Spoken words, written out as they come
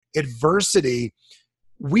adversity,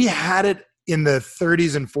 we had it in the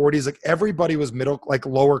 30s and 40s. Like everybody was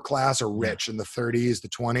lower class or rich in the 30s, the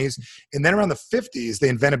 20s. And then around the 50s, they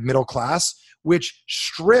invented middle class, which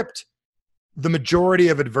stripped the majority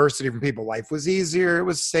of adversity from people. Life was easier. It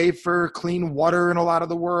was safer, clean water in a lot of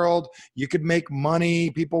the world. You could make money.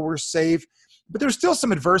 People were safe. But there's still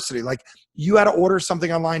some adversity. Like you had to order something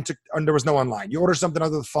online, and there was no online. You order something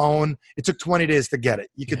over the phone. It took 20 days to get it.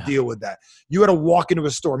 You could deal with that. You had to walk into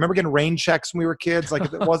a store. Remember getting rain checks when we were kids? Like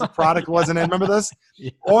if it wasn't product, wasn't in. Remember this?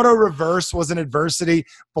 Yeah. Auto reverse was an adversity.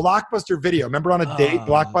 Blockbuster Video. Remember on a date,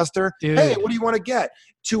 Blockbuster? Dude. Hey, what do you want to get?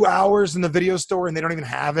 2 hours in the video store and they don't even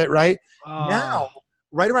have it, right? Now,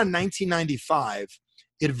 right around 1995,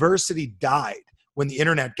 adversity died when the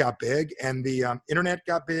internet got big, and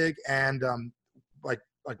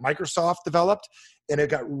like Microsoft developed, and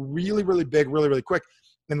it got really, really big, really, really quick.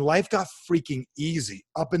 And life got freaking easy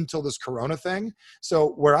up until this Corona thing. So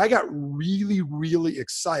where I got really, really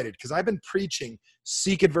excited, because I've been preaching,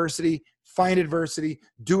 seek adversity, find adversity,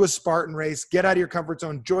 do a Spartan race, get out of your comfort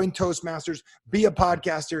zone, join Toastmasters, be a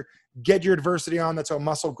podcaster, get your adversity on. That's how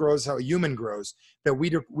muscle grows, how a human grows, that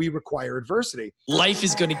we require adversity. Life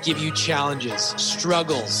is going to give you challenges,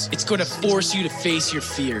 struggles. It's going to force you to face your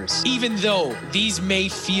fears. Even though these may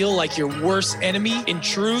feel like your worst enemy, in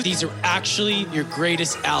truth, these are actually your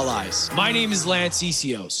greatest allies. My name is Lance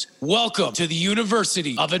Essios. Welcome to the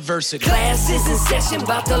University of Adversity. Class is in session,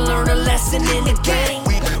 about to learn a lesson in the game.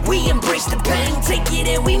 We embrace the pain, take it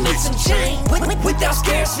and we make some change. Without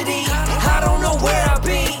scarcity, I don't know where I'll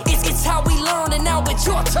be. It's how we learn, and now it's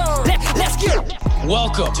your turn. Let's get it.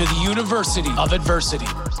 Welcome to the University of Adversity.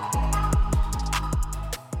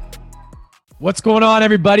 What's going on,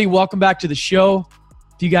 everybody? Welcome back to the show.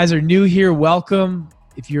 If you guys are new here, welcome.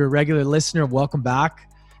 If you're a regular listener, welcome back.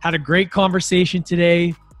 Had a great conversation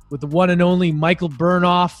today with the one and only Michael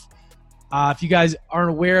Burnoff. If you guys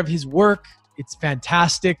aren't aware of his work, it's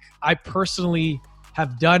fantastic. I personally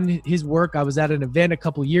have done his work. I was at an event a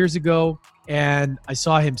couple years ago, and I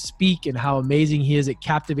saw him speak and how amazing he is at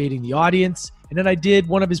captivating the audience. And then I did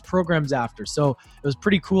one of his programs after. So it was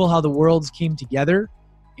pretty cool how the worlds came together.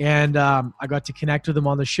 And I got to connect with him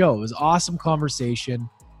on the show. It was an awesome conversation.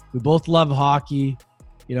 We both love hockey.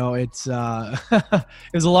 You know, it's it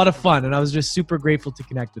was a lot of fun, and I was just super grateful to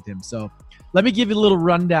connect with him. So let me give you a little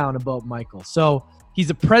rundown about Michael. So he's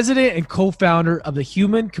the president and co-founder of the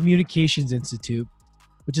Human Communications Institute,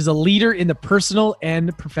 which is a leader in the personal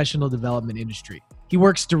and professional development industry. He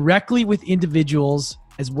works directly with individuals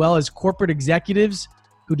as well as corporate executives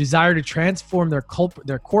who desire to transform their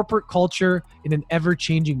corporate culture in an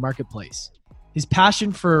ever-changing marketplace. His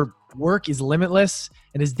passion for work is limitless,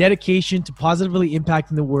 and his dedication to positively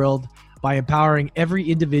impacting the world by empowering every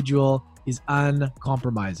individual is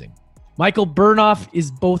uncompromising. Michael Burnoff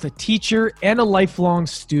is both a teacher and a lifelong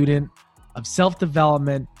student of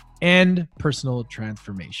self-development and personal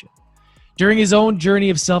transformation. During his own journey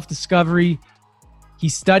of self-discovery, he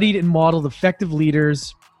studied and modeled effective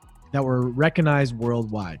leaders that were recognized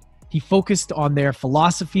worldwide. He focused on their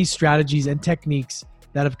philosophies, strategies, and techniques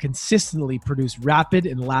that have consistently produced rapid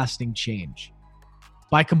and lasting change.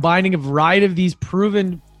 By combining a variety of these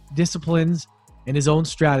proven disciplines and his own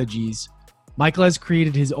strategies, Michael has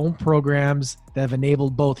created his own programs that have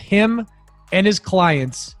enabled both him and his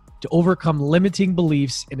clients to overcome limiting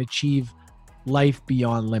beliefs and achieve life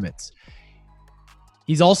beyond limits.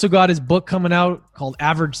 He's also got his book coming out called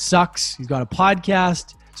Average Sucks. He's got a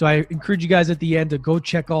podcast. So I encourage you guys at the end to go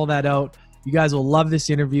check all that out. You guys will love this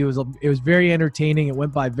interview. It was very entertaining. It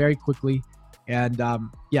went by very quickly. And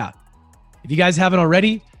if you guys haven't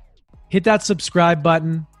already, hit that subscribe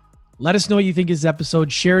button. Let us know what you think of this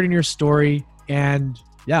episode. Share it in your story. And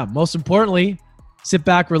most importantly, sit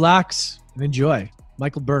back, relax, and enjoy.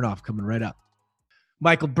 Michael Burnoff coming right up.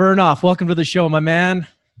 Michael Burnoff, welcome to the show, my man.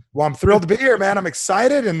 Well, I'm thrilled to be here, man. I'm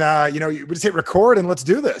excited. And, we just hit record and let's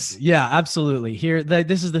do this. Yeah, absolutely.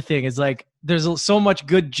 This is the thing. It's like there's so much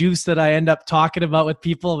good juice that I end up talking about with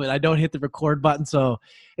people, but I don't hit the record button. So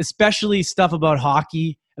especially stuff about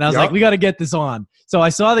hockey. And I was like, we got to get this on. So I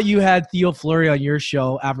saw that you had Theo Fleury on your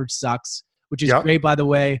show, Average Sucks, which is great, by the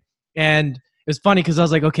way. And it was funny because I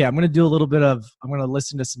was like, okay, I'm going to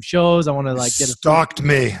listen to some shows. I want to get stalked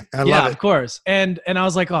me. I love it. Of course. And I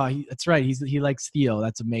was like, that's right. He likes Theo.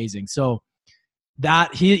 That's amazing. So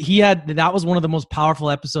that that was one of the most powerful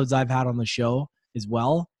episodes I've had on the show as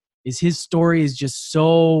well. Is his story is just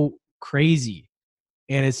so crazy.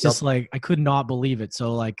 And it's just like, I could not believe it.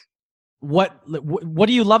 So like, what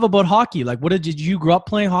do you love about hockey? Like, did you grow up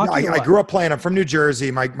playing hockey? I grew up playing. I'm from New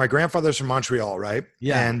Jersey. My grandfather's from Montreal, right?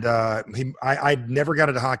 Yeah. And I never got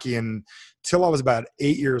into hockey till I was about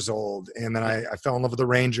 8 years old. And then I fell in love with the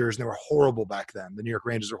Rangers, and they were horrible back then. The New York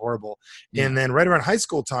Rangers were horrible. Yeah. And then right around high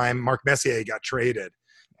school time, Mark Messier got traded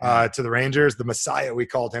to the Rangers, the Messiah, we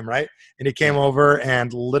called him, right? And he came over,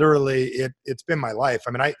 and literally it's been my life.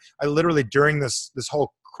 I mean, I literally, during this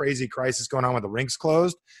whole crazy crisis going on with the rinks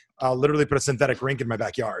closed, literally put a synthetic rink in my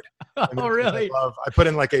backyard. Oh, really? I put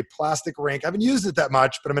in like a plastic rink. I haven't used it that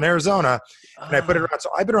much, but I'm in Arizona, and I put it around. So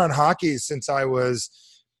I've been around hockey since I was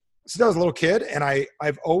a little kid, and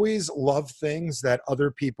I've always loved things that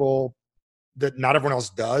that not everyone else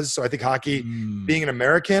does. So I think hockey, being an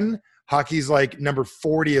American, hockey's like number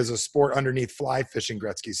 40 as a sport underneath fly fishing,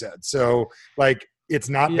 Gretzky said. So like, it's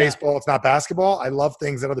not baseball, it's not basketball. I love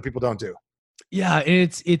things that other people don't do. Yeah,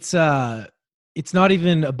 and it's not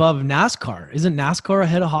even above NASCAR. Isn't NASCAR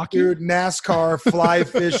ahead of hockey? Dude, NASCAR, fly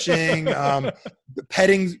fishing,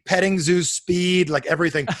 petting zoo speed, like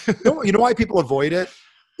everything. You know why people avoid it?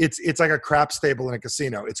 It's like a crap stable in a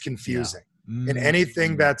casino. It's confusing. Yeah. And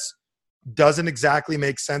anything that's doesn't exactly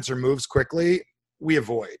make sense or moves quickly, we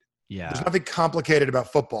avoid. Yeah. There's nothing complicated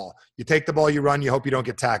about football. You take the ball, you run, you hope you don't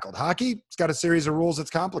get tackled. Hockey, it's got a series of rules that's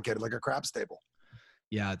complicated, like a crap stable.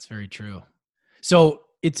 Yeah, it's very true. So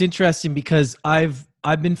it's interesting because I've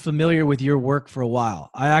been familiar with your work for a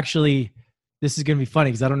while. This is going to be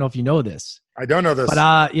funny because I don't know if you know this. I don't know this.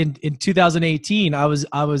 But in 2018,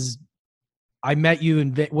 I met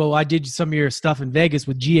you I did some of your stuff in Vegas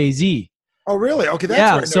with GAZ. Oh, really? Okay,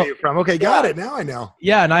 that's where I know you from. Okay, got it. Now I know.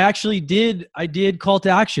 Yeah, and I did Call to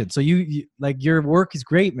Action. So you like, your work is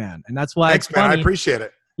great, man, and that's why. Thanks, it's funny. man. I appreciate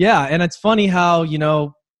it. Yeah, and it's funny how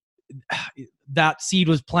that seed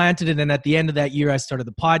was planted, and then at the end of that year, I started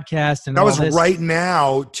the podcast, and that was right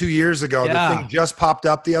now, 2 years ago. Yeah. The thing just popped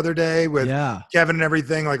up the other day with Kevin and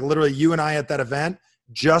everything. Like literally, you and I at that event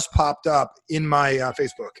just popped up in my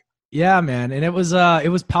Facebook. Yeah, man, and it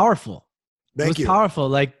was powerful. Thank you. Powerful.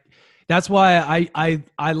 Like, that's why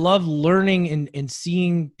I love learning and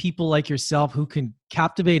seeing people like yourself who can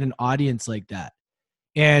captivate an audience like that.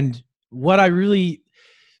 And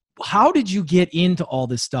how did you get into all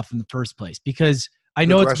this stuff in the first place? Because I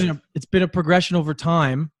know it's been a progression over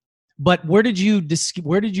time, but where did you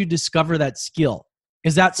discover that skill?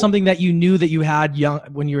 Is that something that you knew that you had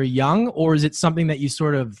when you were young, or is it something that you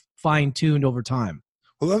sort of fine-tuned over time?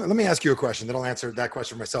 Well, let me ask you a question. Then I'll answer that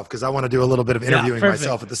question myself, because I want to do a little bit of interviewing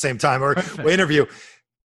myself at the same time, or interview.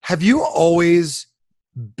 Have you always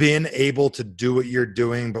been able to do what you're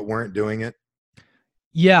doing but weren't doing it?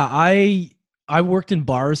 Yeah, I worked in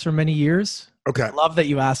bars for many years. Okay. I love that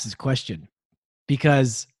you asked this question,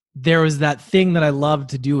 because there was that thing that I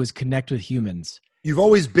loved to do, is connect with humans. You've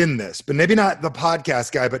always been this, but maybe not the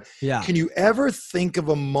podcast guy, but yeah. Can you ever think of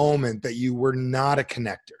a moment that you were not a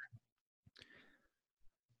connector?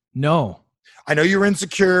 No. I know you were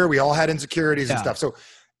insecure. We all had insecurities and stuff. So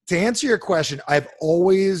to answer your question, I've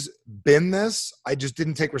always been this. I just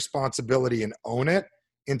didn't take responsibility and own it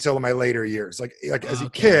until my later years. Like as a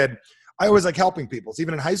kid, I always like helping people. So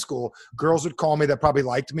even in high school, girls would call me that probably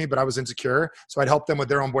liked me, but I was insecure. So I'd help them with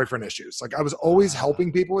their own boyfriend issues. Like I was always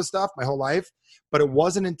helping people with stuff my whole life, but it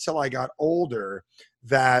wasn't until I got older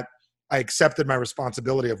that I accepted my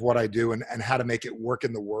responsibility of what I do and how to make it work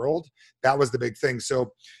in the world. That was the big thing.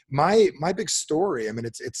 So my big story, I mean,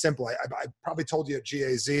 it's simple. I probably told you at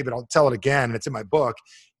GAZ, but I'll tell it again. And it's in my book.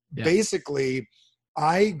 Yeah. Basically,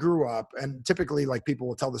 I grew up, and typically like people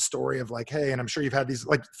will tell the story of like, hey, and I'm sure you've had these,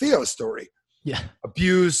 like Theo's story. Yeah.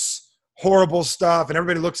 Abuse, horrible stuff. And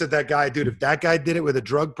everybody looks at that guy, dude, if that guy did it with a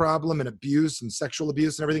drug problem and abuse and sexual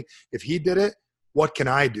abuse and everything, if he did it, what can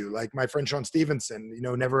I do? Like my friend Sean Stevenson,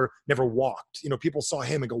 never walked. People saw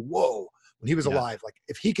him and go, whoa, when he was alive. Like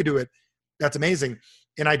if he could do it, that's amazing.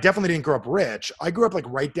 And I definitely didn't grow up rich. I grew up like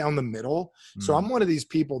right down the middle. So I'm one of these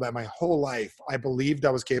people that my whole life, I believed I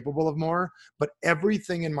was capable of more, but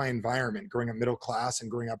everything in my environment, growing up middle class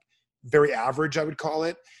and growing up very average, I would call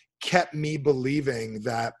it, kept me believing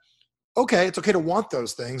that, okay, it's okay to want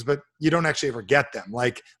those things, but you don't actually ever get them.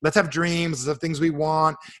 Like, let's have dreams, let's have things we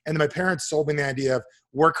want. And then my parents sold me the idea of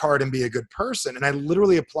work hard and be a good person. And I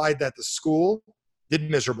literally applied that to school,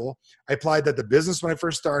 did miserable. I applied that to business when I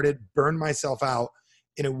first started, burned myself out.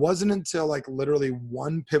 And it wasn't until like literally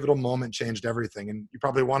one pivotal moment changed everything. And you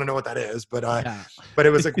probably want to know what that is, but it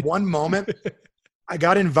was like one moment. I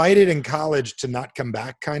got invited in college to not come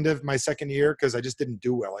back kind of my second year because I just didn't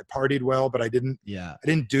do well. I partied well, but I didn't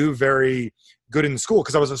do very good in school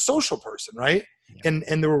because I was a social person, right? Yeah.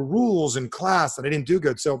 And there were rules in class that I didn't do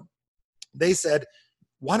good. So they said,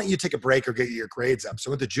 why don't you take a break or get your grades up? So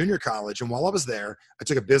I went to junior college, and while I was there, I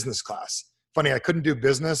took a business class. Funny, I couldn't do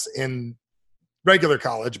business in regular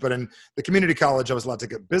college, but in the community college, I was allowed to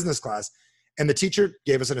take a business class. And the teacher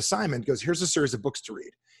gave us an assignment, goes, here's a series of books to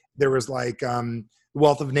read. There was like The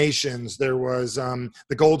Wealth of Nations. There was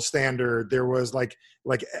The Gold Standard. There was like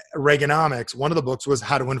Reaganomics. One of the books was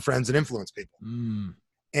How to Win Friends and Influence People.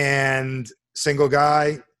 And single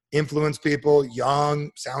guy, influence people,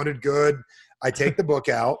 young, sounded good. I take the book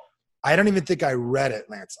out. I don't even think I read it,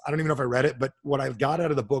 Lance. I don't even know if I read it, but what I got out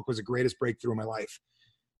of the book was the greatest breakthrough in my life.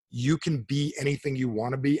 You can be anything you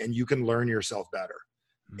want to be, and you can learn yourself better.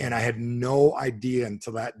 And I had no idea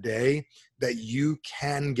until that day that you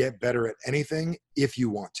can get better at anything if you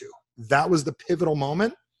want to. That was the pivotal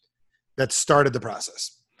moment that started the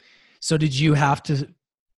process. So did you have to,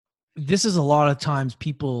 this is a lot of times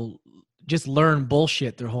people just learn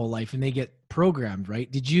bullshit their whole life and they get programmed, right?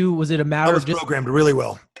 Was it a matter of just programmed really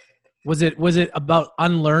well? Was it about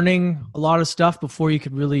unlearning a lot of stuff before you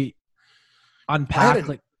could really unpack?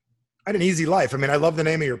 I had an easy life. I mean, I love the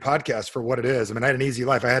name of your podcast for what it is. I mean, I had an easy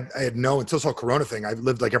life. I had no, until this whole Corona thing, I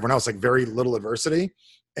lived like everyone else, like very little adversity.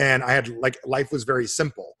 And I had life was very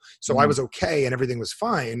simple. So I was okay and everything was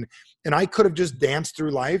fine. And I could have just danced through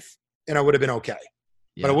life and I would have been okay.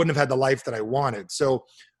 Yeah. But I wouldn't have had the life that I wanted. So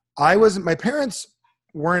my parents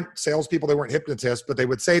weren't salespeople. They weren't hypnotists, but they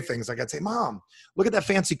would say things like, I'd say, Mom, look at that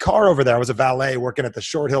fancy car over there. I was a valet working at the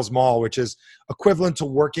Short Hills Mall, which is equivalent to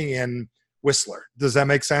working in Whistler. Does that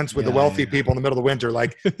make sense? With the wealthy people in the middle of the winter,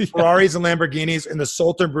 like Ferraris and Lamborghinis, and the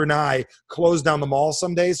Sultan Brunei closed down the mall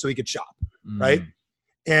some days so he could shop, right?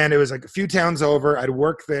 And it was like a few towns over. I'd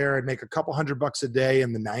work there. I'd make a couple $100 a day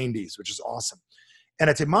in the 90s, which is awesome. And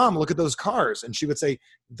I'd say, Mom, look at those cars. And she would say,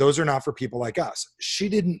 those are not for people like us. She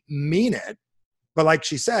didn't mean it. But like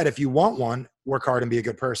she said, if you want one, work hard and be a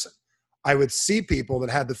good person. I would see people that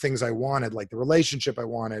had the things I wanted, like the relationship I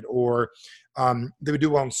wanted, or they would do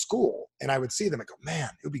well in school. And I would see them and go, man,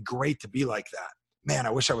 it would be great to be like that. Man,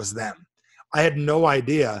 I wish I was them. I had no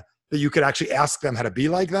idea that you could actually ask them how to be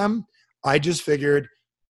like them. I just figured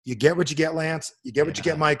you get what you get, Lance. You get what you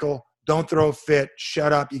get, Michael. Don't throw a fit.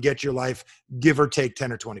 Shut up. You get your life, give or take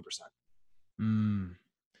 10 or 20%.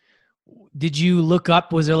 Did you look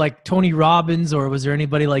up, was there like Tony Robbins or was there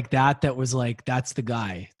anybody like that was like, that's the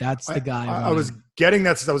guy. That's the guy. I was getting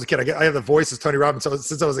that since I was a kid. I have the voice as Tony Robbins. So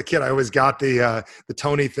since I was a kid, I always got the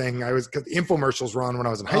Tony thing. Cause the infomercials were on when I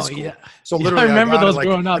was in high school. Yeah. So literally I remember those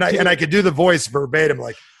growing up. And I could do the voice verbatim.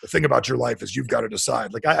 Like, the thing about your life is you've got to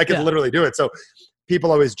decide. Like I could literally do it. So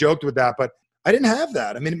people always joked with that, but I didn't have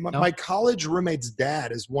that. I mean, my college roommate's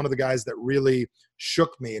dad is one of the guys that really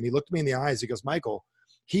shook me. And he looked me in the eyes. He goes, Michael,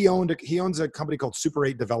 he owns a company called Super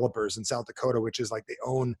 8 Developers in South Dakota, which is like they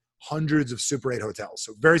own hundreds of Super 8 hotels.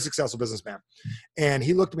 So very successful businessman. And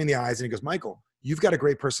he looked me in the eyes and he goes, Michael, you've got a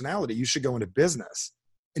great personality. You should go into business.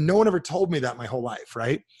 And no one ever told me that my whole life,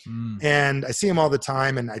 right? And I see him all the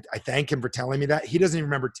time and I thank him for telling me that. He doesn't even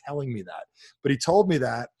remember telling me that, but he told me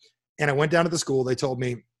that. And I went down to the school. They told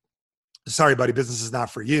me, sorry, buddy, business is not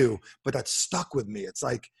for you. But that stuck with me. It's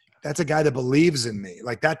like, that's a guy that believes in me.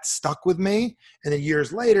 Like, that stuck with me. And then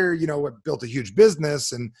years later, I built a huge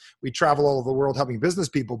business and we travel all over the world helping business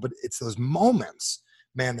people. But it's those moments,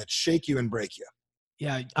 man, that shake you and break you.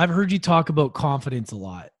 Yeah. I've heard you talk about confidence a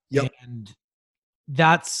lot. Yep. And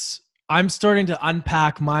I'm starting to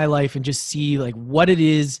unpack my life and just see like what it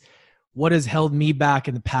is, what has held me back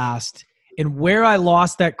in the past and where I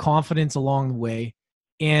lost that confidence along the way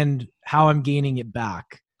and how I'm gaining it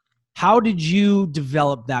back. How did you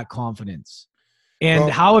develop that confidence? And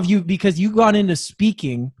how have you, because you got into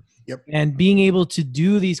speaking and being able to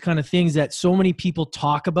do these kind of things that so many people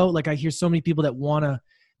talk about. Like I hear so many people that want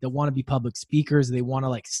to be public speakers. They want to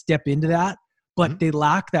like step into that, but they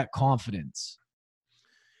lack that confidence.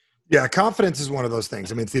 Yeah. Confidence is one of those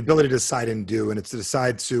things. I mean, it's the ability to decide and do, and it's to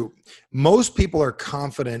decide to, most people are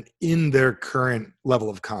confident in their current level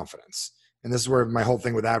of confidence. And this is where my whole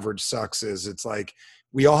thing with average sucks is it's like,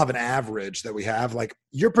 we all have an average that we have. Like,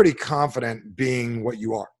 you're pretty confident being what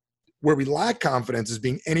you are. Where we lack confidence is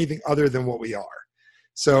being anything other than what we are.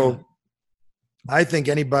 So I think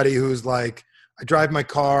anybody who's like, I drive my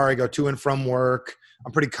car, I go to and from work,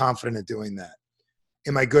 I'm pretty confident at doing that.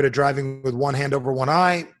 Am I good at driving with one hand over one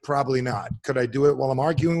eye? Probably not. Could I do it while I'm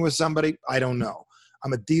arguing with somebody? I don't know.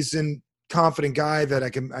 I'm a decent, confident guy that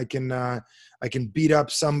I can beat up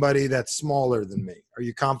somebody that's smaller than me. Are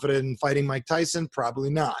you confident in fighting Mike Tyson? Probably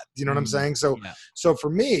not. Do you know what I'm saying? So for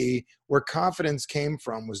me, where confidence came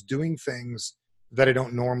from was doing things that I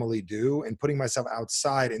don't normally do and putting myself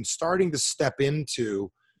outside and starting to step into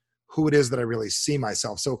who it is that I really see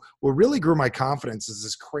myself. So what really grew my confidence is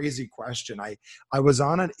this crazy question. I was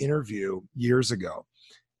on an interview years ago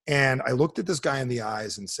and I looked at this guy in the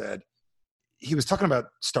eyes and said, he was talking about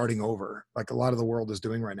starting over, like a lot of the world is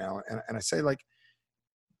doing right now. And I say, like,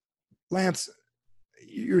 Lance,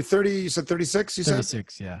 you're 30, you said 36, you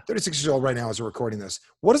 36, said? yeah. 36 years old right now as we're recording this.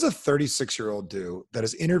 What does a 36-year-old do that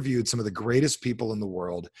has interviewed some of the greatest people in the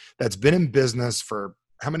world, that's been in business for,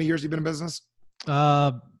 how many years have you been in business?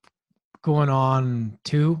 Going on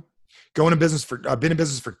 2. Been in business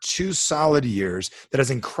for 2 solid years, that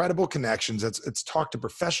has incredible connections. It's talked to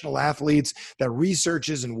professional athletes, that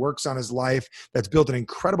researches and works on his life, that's built an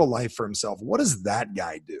incredible life for himself. What does that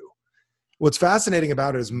guy do? What's fascinating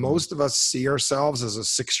about it is most of us see ourselves as a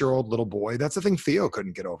 6-year-old little boy. That's the thing Theo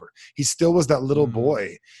couldn't get over. He still was that little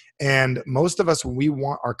boy. And most of us, when we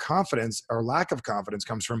want our confidence, our lack of confidence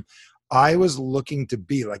comes from, I was looking to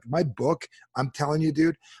be like my book. I'm telling you,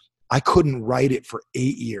 dude, I couldn't write it for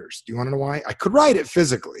 8 years. Do you want to know why? I could write it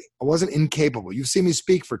physically. I wasn't incapable. You've seen me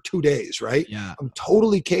speak for 2 days, right? Yeah. I'm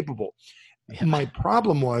totally capable. Yeah. My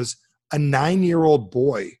problem was a 9-year-old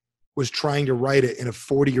boy was trying to write it in a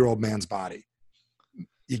 40-year-old man's body.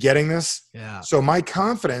 You getting this? Yeah. So my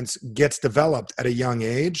confidence gets developed at a young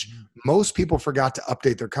age. Most people forgot to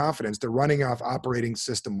update their confidence. They're running off operating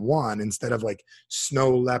system 1 instead of like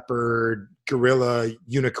snow leopard, gorilla,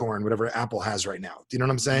 unicorn, whatever Apple has right now. Do you know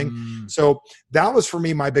what I'm saying? So that was for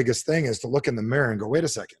me, my biggest thing is to look in the mirror and go, wait a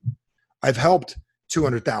second. I've helped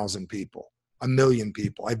 200,000 people. 1 million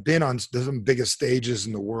people. I've been on some of the biggest stages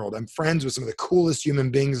in the world. I'm friends with some of the coolest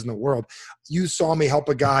human beings in the world. You saw me help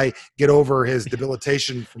a guy get over his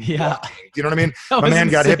debilitation from walking. Do you know what I mean? My man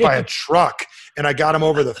got hit by a truck and I got him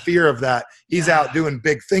over the fear of that. He's out doing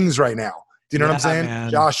big things right now. Do you know what I'm saying?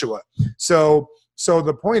 Man. Joshua. So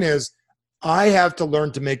the point is, I have to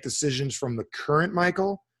learn to make decisions from the current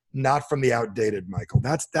Michael, not from the outdated Michael.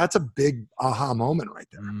 That's a big aha moment right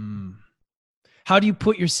there. How do you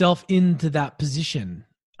put yourself into that position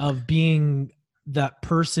of being that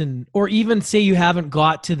person, or even say you haven't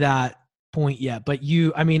got to that point yet, but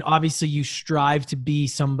obviously you strive to be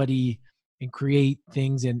somebody and create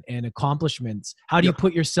things and accomplishments. How do you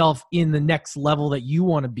put yourself in the next level that you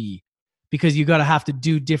want to be? Because you got to have to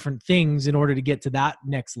do different things in order to get to that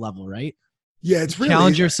next level, right? Yeah, it's really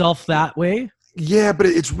challenge yourself that way. Yeah, but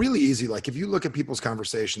it's really easy. Like if you look at people's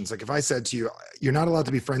conversations, like if I said to you, you're not allowed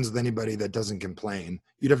to be friends with anybody that doesn't complain,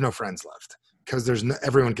 you'd have no friends left because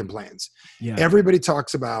everyone complains. Yeah. Everybody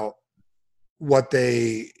talks about what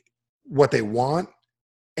they want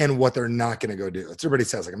and what they're not going to go do. It's everybody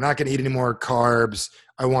says, like, I'm not going to eat any more carbs.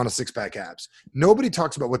 I want a 6-pack abs. Nobody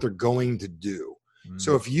talks about what they're going to do.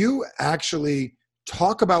 So if you actually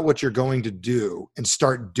talk about what you're going to do and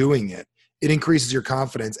start doing it, it increases your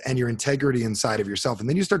confidence and your integrity inside of yourself. And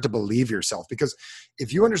then you start to believe yourself, because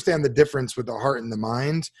if you understand the difference with the heart and the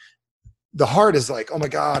mind, the heart is like, oh my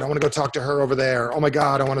God, I want to go talk to her over there. Oh my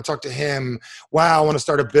God, I want to talk to him. Wow, I want to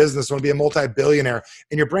start a business. I want to be a multi-billionaire.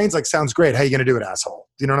 And your brain's like, sounds great. How are you going to do it, asshole?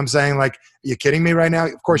 Do you know what I'm saying? Like, are you kidding me right now?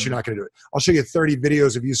 Of course you're not going to do it. I'll show you 30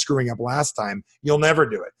 videos of you screwing up last time. You'll never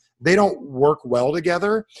do it. They don't work well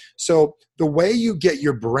together. So the way you get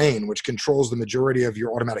your brain, which controls the majority of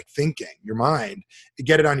your automatic thinking, your mind, to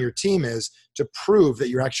get it on your team is to prove that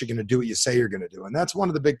you're actually going to do what you say you're going to do. And that's one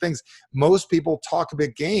of the big things. Most people talk a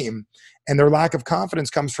big game and their lack of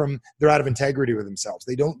confidence comes from they're out of integrity with themselves.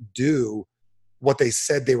 They don't do what they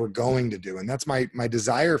said they were going to do. And that's my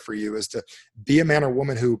desire for you, is to be a man or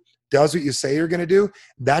woman who does what you say you're going to do.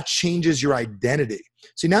 That changes your identity.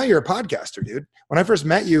 See, now you're a podcaster, dude. When I first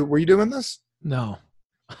met you, were you doing this? No,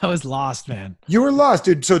 I was lost, man. You were lost,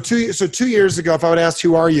 dude. So 2 years ago, if I would ask,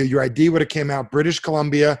 who are you? Your ID would have came out, British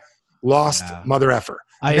Columbia, lost mother effer.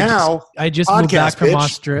 I just moved back from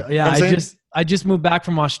Australia. Yeah, I just moved back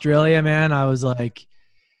from Australia, man. I was like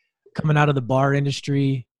coming out of the bar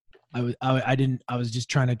industry. I was just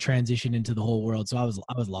trying to transition into the whole world. So I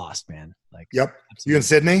was lost, man. Like, yep. Absolutely. You in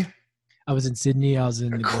Sydney? I was in Sydney. I was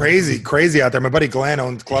in crazy out there. My buddy Glenn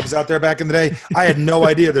owned clubs out there back in the day. I had no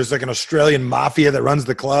idea there's like an Australian mafia that runs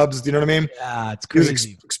the clubs. Do you know what I mean? Yeah, it's crazy. He was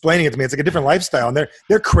explaining it to me. It's like a different lifestyle, and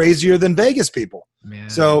they're crazier than Vegas people.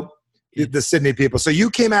 Man. So the Sydney people. So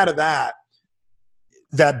you came out of that.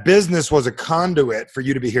 That business was a conduit for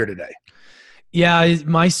you to be here today. Yeah,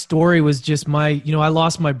 my story was just I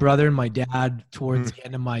lost my brother and my dad towards the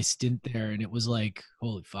end of my stint there, and it was like,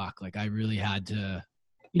 holy fuck, like I really had to,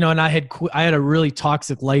 and I had a really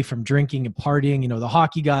toxic life from drinking and partying, the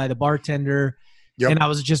hockey guy, the bartender, and I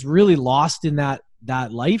was just really lost in that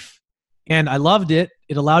life, and I loved it.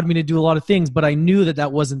 It allowed me to do a lot of things, but I knew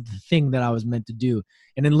that wasn't the thing that I was meant to do.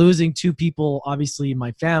 And in losing 2 people, obviously in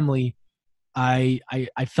my family, I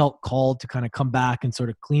felt called to kind of come back and sort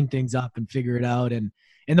of clean things up and figure it out. And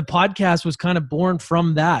the podcast was kind of born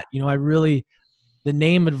from that. I really the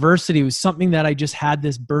name adversity was something that I just had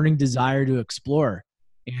this burning desire to explore.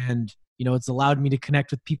 And, you know, it's allowed me to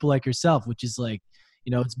connect with people like yourself, which is like,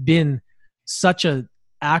 you know, it's been such a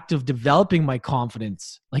act of developing my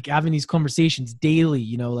confidence, like having these conversations daily,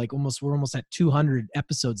 you know, like we're almost at 200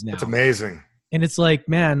 episodes now. It's amazing. And it's like,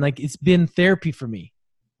 man, like it's been therapy for me.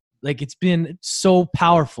 Like it's been so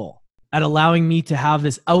powerful at allowing me to have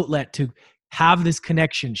this outlet to have this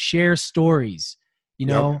connection, share stories, you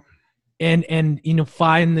know, and, you know,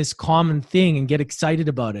 find this common thing and get excited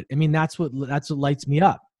about it. I mean, that's what lights me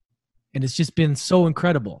up. And it's just been so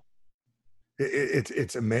incredible.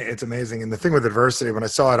 It's amazing. And the thing with adversity, when I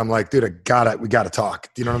saw it, I'm like, dude, we got to talk.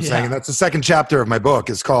 Do you know what I'm saying? And that's the second chapter of my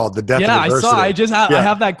book. It's called The Death of Adversity. I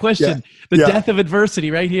have that question. The death of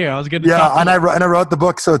adversity right here. I was going to talk about and I wrote the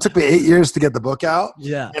book. So it took me 8 years to get the book out.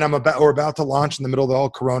 Yeah. And we're about to launch in the middle of the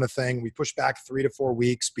whole Corona thing. We pushed back 3 to 4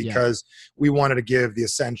 weeks because we wanted to give the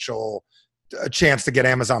essential a chance to get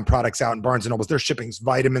Amazon products out in Barnes & Nobles. They're shipping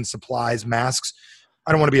vitamins, supplies, masks.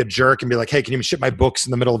 I don't want to be a jerk and be like, hey, can you ship my books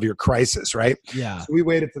in the middle of your crisis, right? Yeah. So we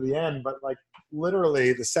waited to the end, but like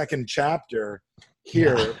literally the second chapter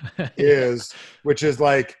here is, which is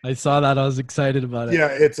like. I saw that. I was excited about it. Yeah,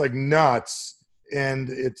 it's like nuts. And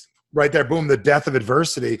it's right there, boom, the death of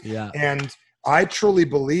adversity. Yeah. And I truly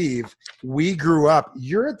believe we grew up.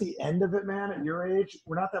 You're at the end of it, man, at your age.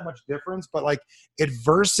 We're not that much difference, but like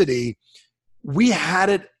adversity, we had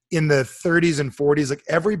it in the 30s and 40s. Like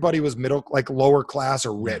everybody was lower class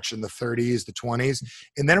or rich in the 30s, the 20s.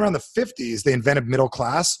 And then around the 50s, they invented middle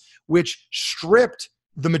class, which stripped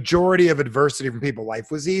the majority of adversity from people.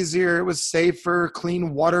 Life was easier. It was safer,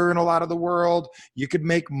 clean water in a lot of the world. You could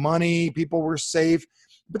make money. People were safe.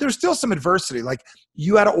 But there's still some adversity. Like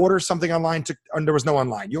you had to order something online, and there was no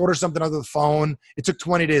online. You order something over the phone. It took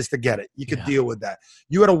 20 days to get it. You could deal with that.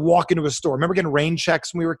 You had to walk into a store. Remember getting rain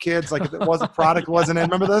checks when we were kids? Like if it wasn't product, wasn't in.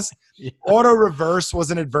 Remember this? Yeah. Auto reverse was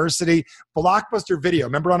an adversity. Blockbuster Video.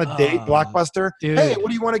 Remember on a date, Blockbuster? Dude. Hey, what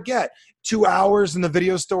do you want to get? 2 hours in the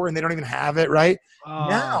video store and they don't even have it, right?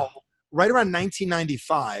 Now, right around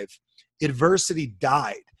 1995, adversity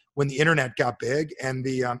died when the internet got big and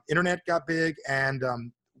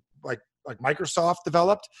like Microsoft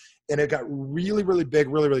developed, and it got really, really big,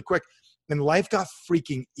 really, really quick. And life got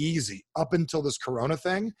freaking easy up until this Corona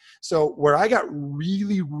thing. So where I got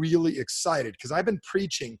really, really excited, because I've been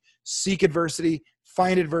preaching, seek adversity,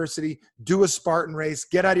 find adversity, do a Spartan race,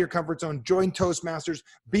 get out of your comfort zone, join Toastmasters,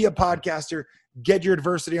 be a podcaster, get your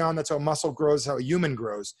adversity on. That's how muscle grows, how a human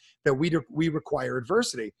grows, that we require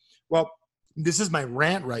adversity. Well, this is my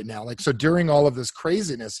rant right now. Like, so during all of this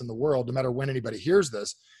craziness in the world, no matter when anybody hears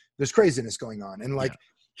this, there's craziness going on. And like,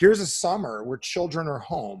 here's a summer where children are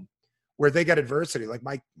home, where they get adversity. Like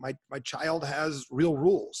my child has real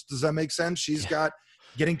rules. Does that make sense? She's got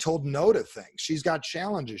getting told no to things. She's got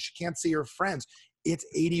challenges. She can't see her friends. It's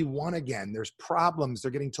 81 again. There's problems.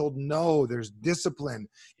 They're getting told no. There's discipline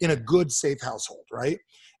in a good, safe household, right?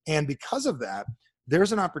 And because of that,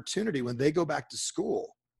 there's an opportunity when they go back to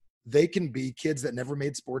school. They can be kids that never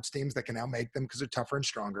made sports teams that can now make them because they're tougher and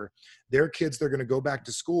stronger. They're kids that are going to go back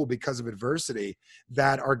to school because of adversity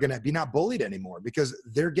that are going to be not bullied anymore because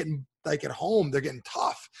they're getting, like at home, they're getting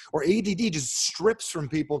tough. Or ADD just strips from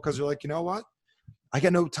people because they're like, you know what? I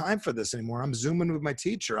got no time for this anymore. I'm Zooming with my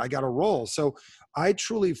teacher. I got to roll. So I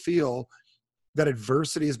truly feel that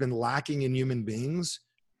adversity has been lacking in human beings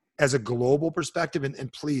as a global perspective.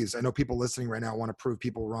 And please, I know people listening right now want to prove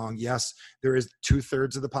people wrong. Yes, there is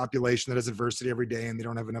 2/3 of the population that has adversity every day and they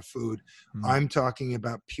don't have enough food. Mm-hmm. I'm talking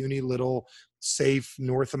about puny little safe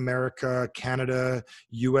North America, Canada,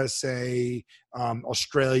 USA,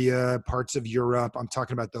 Australia, parts of Europe. I'm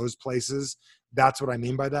talking about those places. That's what I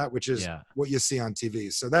mean by that, which is what you see on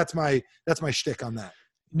TV. So that's my shtick on that.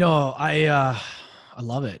 No, I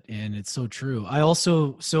love it. And it's so true. I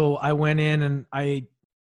went in and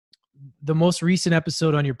the most recent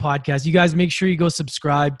episode on your podcast, you guys make sure you go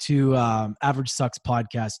subscribe to Average Sucks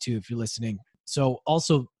podcast too, if you're listening. So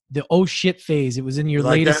also the oh shit phase, it was in your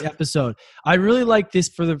latest episode. I really like this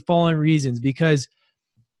for the following reasons, because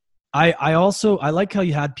I like how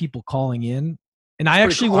you had people calling in, and I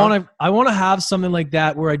actually want to have something like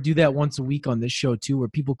that where I do that once a week on this show too, where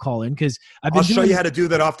people call in, because I'll show you how to do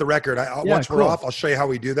that off the record. Once we're off, I'll show you how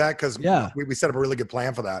we do that, because we set up a really good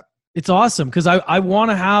plan for that. It's awesome because I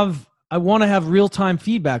want to have real-time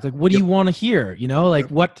feedback. Like, what do you want to hear? You know, like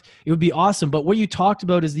what, it would be awesome. But what you talked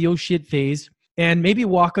about is the oh shit phase, and maybe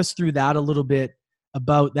walk us through that a little bit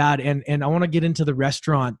about that. And I want to get into the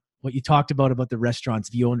restaurant, what you talked about the restaurants,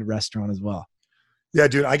 if you owned a restaurant as well. Yeah,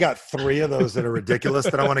 dude, I got 3 of those that are ridiculous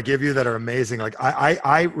that I want to give you that are amazing. Like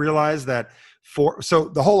I realized that so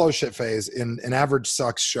the whole oh shit phase in an Average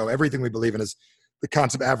Sucks show, everything we believe in is the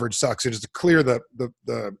concept average sucks. And just to clear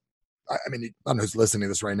I mean, I don't know who's listening to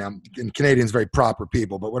this right now. And Canadians, very proper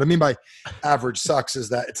people. But what I mean by average sucks is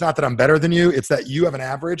that it's not that I'm better than you. It's that you have an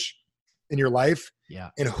average in your life. Yeah.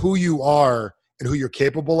 And who you are and who you're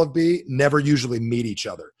capable of be never usually meet each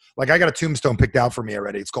other. Like I got a tombstone picked out for me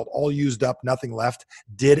already. It's called All Used Up, Nothing Left,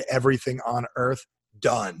 Did Everything on Earth,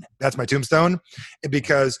 Done. That's my tombstone. And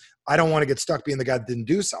because I don't want to get stuck being the guy that didn't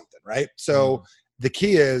do something, right? So the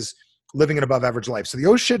key is living an above average life. So the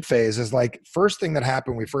oh shit phase is like first thing that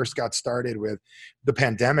happened when we first got started with the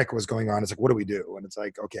pandemic was going on. It's like, what do we do? And it's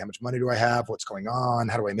like, okay, how much money do I have? What's going on?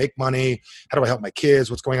 How do I make money? How do I help my kids?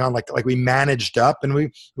 What's going on? Like we managed up and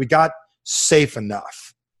we got safe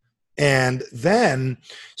enough. And then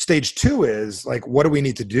stage 2 is like, what do we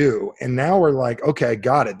need to do? And now we're like, okay,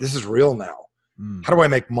 got it. This is real now. How do I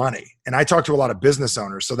make money? And I talk to a lot of business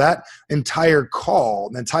owners. So that entire call,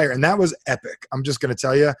 and that was epic. I'm just going to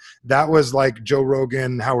tell you, that was like Joe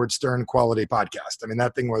Rogan, Howard Stern quality podcast. I mean,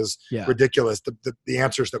 that thing was ridiculous. The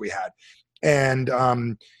answers that we had. And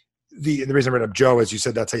the reason I brought up Joe is you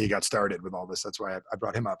said that's how you got started with all this. That's why I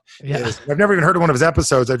brought him up. Yeah. I've never even heard of one of his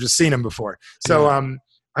episodes. I've just seen him before. So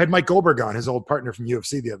I had Mike Goldberg on, his old partner from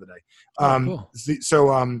UFC the other day. Cool.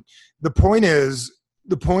 So the point is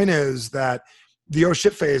that the oh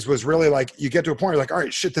shit phase was really like, you get to a point where you're like, all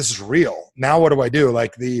right, shit, this is real. Now what do I do?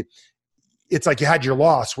 Like it's like you had your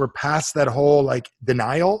loss. We're past that whole like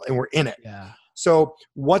denial and we're in it. Yeah. So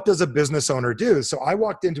what does a business owner do? So I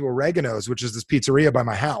walked into Oregano's, which is this pizzeria by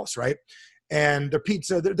my house, right? And their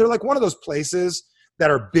pizza, they're like one of those places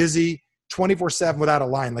that are busy 24/7 without a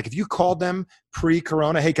line. Like if you called them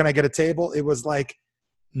pre-corona, hey, can I get a table? It was like,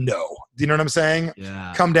 no. Do you know what I'm saying?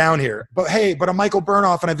 Yeah. Come down here. But hey, but I'm Michael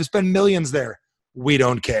Burnoff and I've spent millions there. We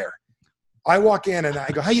don't care. I walk in and I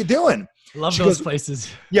go, how you doing? Love those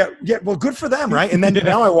places. Yeah. Well, good for them, right? And then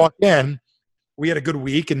now I walk in. We had a good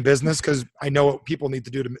week in business because I know what people need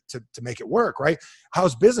to do to make it work, right?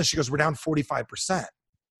 How's business? She goes, we're down 45%.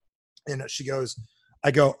 And she goes,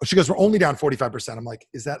 we're only down 45%. I'm like,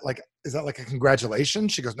 is that like a congratulation?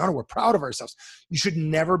 She goes, no, we're proud of ourselves. You should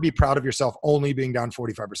never be proud of yourself only being down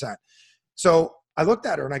 45%. So I looked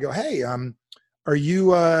at her and I go, hey, are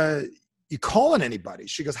you calling anybody?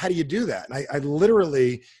 She goes, how do you do that? And I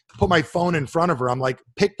literally put my phone in front of her. I'm like,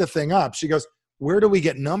 pick the thing up. She goes, where do we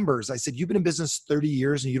get numbers? I said, you've been in business 30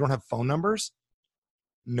 years and you don't have phone numbers?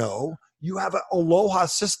 No, you have an Aloha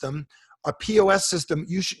system, a POS system.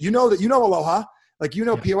 You know Aloha, like,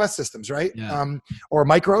 POS systems, right? Yeah. Or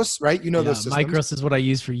Micros, right? Those systems. Micros is what I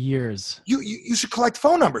used for years. You should collect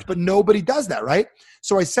phone numbers, but nobody does that, right?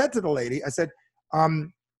 So I said to the lady, I said,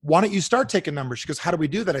 why don't you start taking numbers? She goes, how do we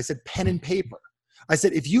do that? I said, pen and paper. I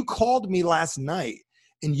said, if you called me last night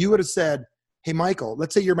and you would have said, hey, Michael,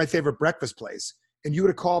 let's say you're my favorite breakfast place. And you would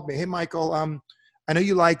have called me, hey, Michael, I know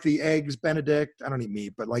you like the eggs Benedict. I don't eat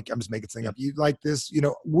meat, but like, I'm just making something up. You like this,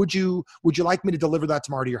 would you like me to deliver that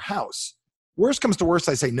tomorrow to your house? Worst comes to worst,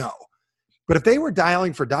 I say no. But if they were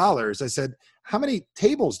dialing for dollars, I said, how many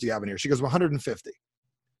tables do you have in here? She goes, 150.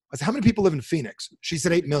 I said, how many people live in Phoenix? She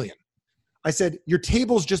said, 8 million. I said, your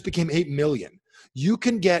tables just became 8 million. You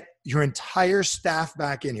can get your entire staff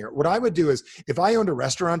back in here. What I would do is, if I owned a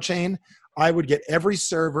restaurant chain, I would get every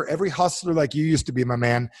server, every hustler like you used to be, my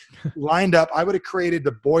man, lined up. I would have created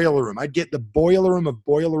the boiler room. I'd get the boiler room of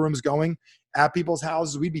boiler rooms going at people's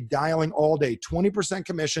houses. We'd be dialing all day, 20%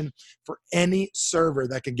 commission for any server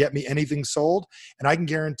that can get me anything sold. And I can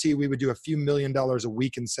guarantee we would do a few $1 million a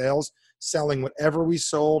week in sales, selling whatever we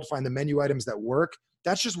sold, find the menu items that work.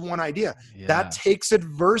 That's just one idea. Yeah. That takes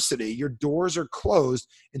adversity. Your doors are closed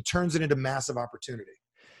and turns it into massive opportunity.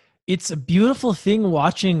 It's a beautiful thing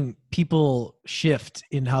watching people shift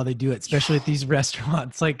in how they do it, especially at these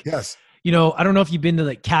restaurants. Like, yes. I don't know if you've been to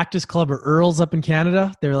like Cactus Club or Earl's up in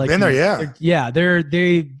Canada. They're like, been there, yeah.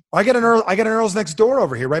 I get an Earl's next door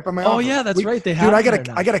over here, right by my office. Oh yeah, that's right. They have. Dude,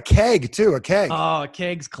 I got a keg too, a keg. Oh, a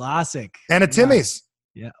keg's classic. And a Timmy's.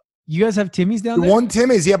 Yeah. You guys have Timmy's down there? One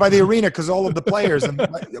Timmy's, by the arena, because all of the players. And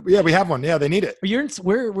yeah, we have one. Yeah, they need it. You're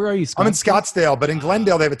where are you? I'm in Scottsdale, but in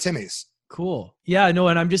Glendale they have a Timmy's. Cool. Yeah, I know,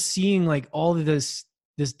 and I'm just seeing like all of this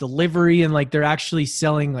delivery, and like they're actually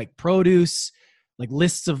selling like produce, like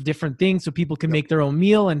lists of different things so people can make their own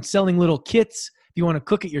meal, and selling little kits if you want to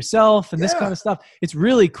cook it yourself and this kind of stuff. It's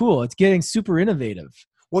really cool. It's getting super innovative.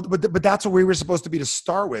 Well, but that's what we were supposed to be to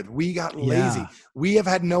start with. We got lazy. We have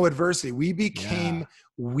had no adversity. We became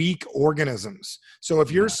weak organisms. So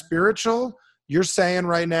if you're spiritual, you're saying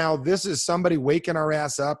right now, this is somebody waking our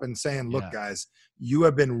ass up and saying, look, guys, you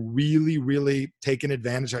have been really, really taking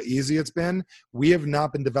advantage of how easy it's been. We have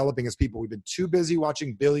not been developing as people. We've been too busy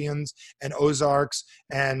watching Billions and Ozarks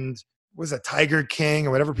and what was it, Tiger King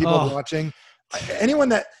or whatever people are watching. Anyone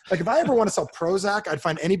that, like, if I ever want to sell Prozac, I'd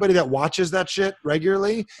find anybody that watches that shit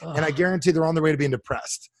regularly, and I guarantee they're on their way to being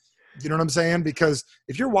depressed. You know what I'm saying? Because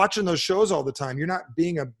if you're watching those shows all the time, you're not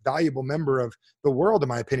being a valuable member of the world, in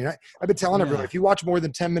my opinion. I've been telling everyone, if you watch more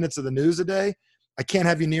than 10 minutes of the news a day, I can't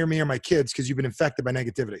have you near me or my kids because you've been infected by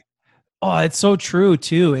negativity. Oh, it's so true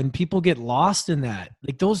too. And people get lost in that.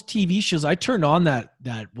 Like those TV shows, I turned on that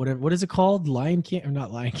what is it called? Lion King or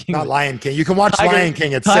not Lion King? Not Lion King. You can watch Lion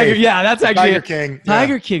King. It's Tiger, safe. Yeah, that's actually Tiger King.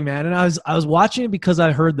 Tiger King, man. And I was watching it because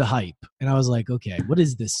I heard the hype. And I was like, okay, what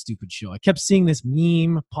is this stupid show? I kept seeing this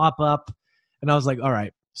meme pop up and I was like, all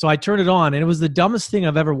right. So I turned it on and it was the dumbest thing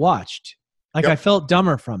I've ever watched. Like I felt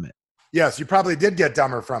dumber from it. Yes, you probably did get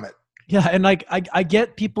dumber from it. Yeah, and like I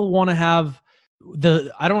get people want to have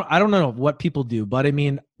I don't know what people do, but I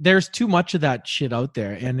mean, there's too much of that shit out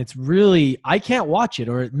there, and it's really I can't watch it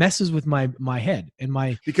or it messes with my head and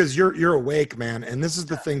my because you're awake, man. And this is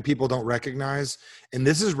the thing people don't recognize, and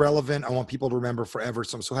this is relevant. I want people to remember forever.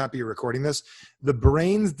 So I'm so happy you're recording this. The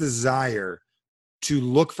brain's desire to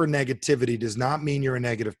look for negativity does not mean you're a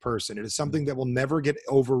negative person. It is something that will never get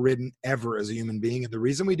overridden ever as a human being. And the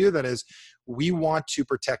reason we do that is we want to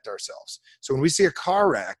protect ourselves. So when we see a car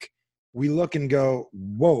wreck, we look and go,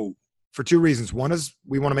 whoa, for two reasons. One is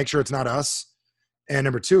we want to make sure it's not us. And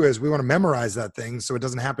number two is we want to memorize that thing so it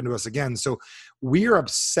doesn't happen to us again. So we are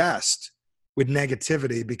obsessed with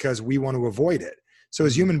negativity because we want to avoid it. So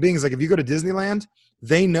as human beings, like if you go to Disneyland,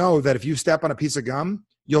 they know that if you step on a piece of gum,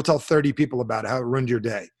 you'll tell 30 people about it, how it ruined your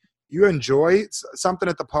day. You enjoy something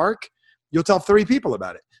at the park, you'll tell 3 people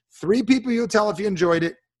about it. 3 people you'll tell if you enjoyed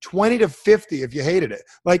it, 20 to 50 if you hated it.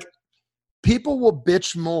 Like, people will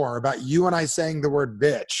bitch more about you and I saying the word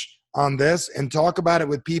bitch on this and talk about it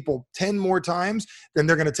with people 10 more times than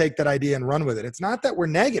they're going to take that idea and run with it. It's not that we're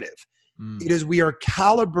negative. It is we are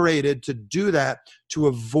calibrated to do that to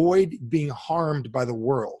avoid being harmed by the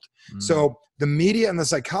world. So the media and the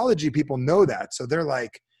psychology people know that. So they're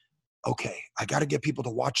like, okay, I got to get people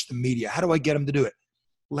to watch the media. How do I get them to do it?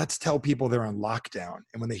 Let's tell people they're on lockdown.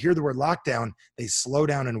 And when they hear the word lockdown, they slow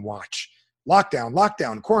down and watch.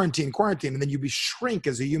 Lockdown, quarantine. And then you shrink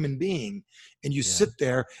as a human being and you sit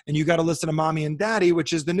there and you got to listen to mommy and daddy,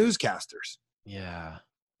 which is the newscasters. Yeah.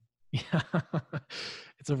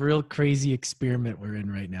 It's a real crazy experiment we're in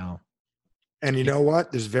right now. And you know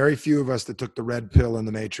what? There's very few of us that took the red pill in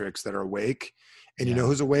the Matrix that are awake. And you know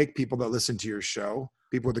who's awake? People that listen to your show,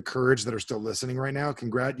 people with the courage that are still listening right now.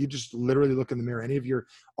 You just literally look in the mirror. Any of your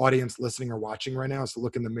audience listening or watching right now is to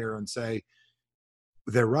look in the mirror and say,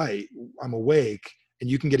 they're right. I'm awake. And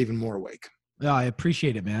you can get even more awake. Yeah, I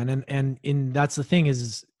appreciate it, man. And that's the thing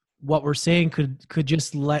is what we're saying could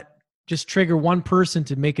just trigger one person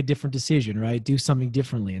to make a different decision, right? Do something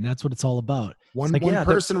differently. And that's what it's all about. One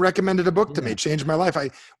person recommended a book to me, changed my life.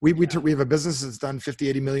 We have a business that's done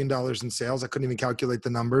 $50-80 million in sales. I couldn't even calculate the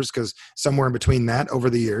numbers because somewhere in between that over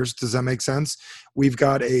the years. Does that make sense? We've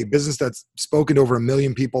got a business that's spoken to over 1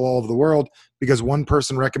 million people all over the world because one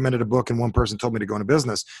person recommended a book and one person told me to go into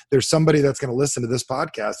business. There's somebody that's going to listen to this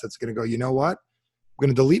podcast that's going to go, you know what? I'm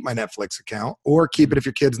going to delete my Netflix account or keep it if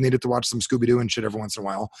your kids need it to watch some Scooby-Doo and shit every once in a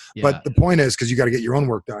while. Yeah. But the point is, because you got to get your own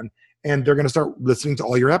work done and they're going to start listening to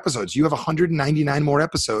all your episodes. You have 199 more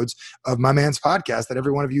episodes of My Man's podcast that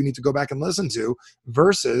every one of you need to go back and listen to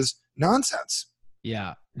versus nonsense.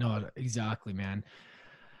 Yeah, no, exactly, man.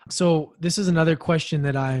 So this is another question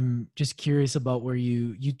that I'm just curious about where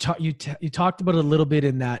you talked about a little bit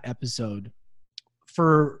in that episode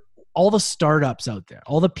for all the startups out there,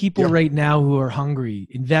 all the people right now who are hungry,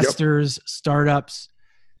 investors, startups.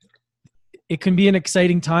 It can be an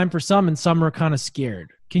exciting time for some and some are kind of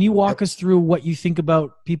scared. Can you walk us through what you think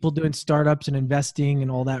about people doing startups and investing and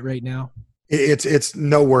all that right now? It's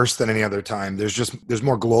no worse than any other time. There's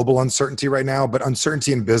more global uncertainty right now, but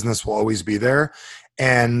uncertainty in business will always be there.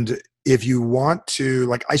 And if you want to,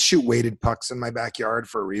 like, I shoot weighted pucks in my backyard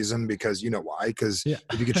for a reason because you know why? Because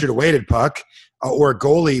if you can shoot a weighted puck or a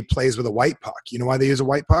goalie plays with a white puck, you know why they use a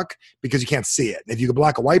white puck? Because you can't see it. And if you can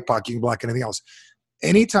block a white puck, you can block anything else.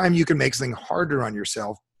 Anytime you can make something harder on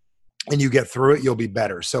yourself and you get through it, you'll be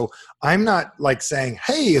better. So I'm not like saying,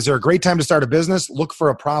 hey, is there a great time to start a business? Look for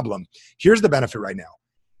a problem. Here's the benefit right now.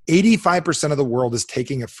 85% of the world is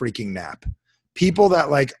taking a freaking nap. People that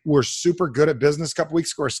like were super good at business a couple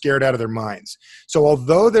weeks ago are scared out of their minds. So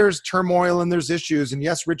although there's turmoil and there's issues, and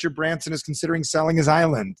yes, Richard Branson is considering selling his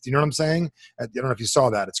island. Do you know what I'm saying? I don't know if you saw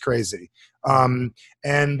that. It's crazy.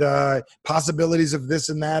 And possibilities of this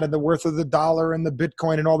and that and the worth of the dollar and the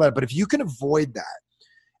Bitcoin and all that. But if you can avoid that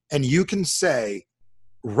and you can say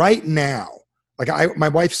right now, like my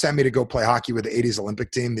wife sent me to go play hockey with the 80s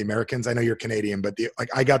Olympic team, the Americans. I know you're Canadian, but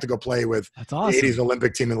I got to go play with That's awesome. The 80s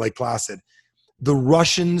Olympic team in Lake Placid. The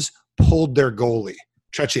Russians pulled their goalie,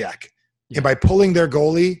 Tretiak. Yeah. And by pulling their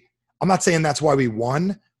goalie, I'm not saying that's why we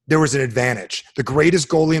won. There was an advantage. The greatest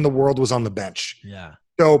goalie in the world was on the bench. Yeah.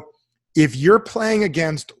 So if you're playing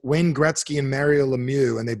against Wayne Gretzky and Mario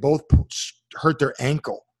Lemieux and they both hurt their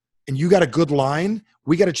ankle and you got a good line,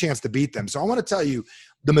 we got a chance to beat them. So I want to tell you,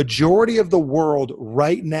 the majority of the world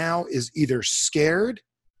right now is either scared,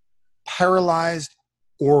 paralyzed,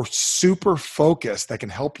 or super focused that can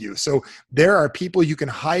help you. So there are people you can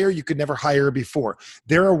hire you could never hire before.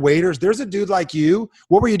 There are waiters. There's a dude like you.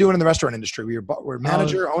 What were you doing in the restaurant industry? Were you a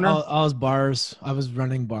manager, owner? I was bars. I was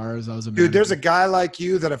running bars. I was a Dude, manager. there's a guy like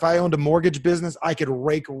you that if I owned a mortgage business, I could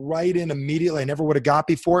rake right in immediately. I never would have got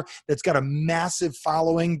before. That's got a massive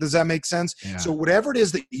following. Does that make sense? Yeah. So whatever it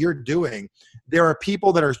is that you're doing, there are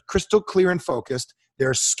people that are crystal clear and focused. There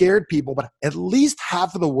are scared people, but at least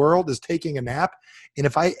half of the world is taking a nap. And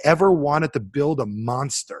if I ever wanted to build a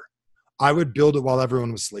monster, I would build it while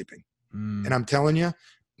everyone was sleeping. And I'm telling you,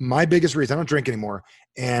 my biggest reason, I don't drink anymore.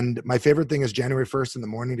 And my favorite thing is January 1st in the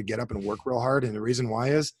morning to get up and work real hard. And the reason why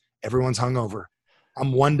is everyone's hungover.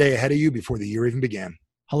 I'm one day ahead of you before the year even began.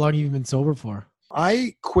 How long have you been sober for?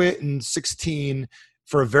 I quit in 16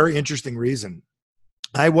 for a very interesting reason.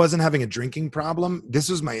 I wasn't having a drinking problem. This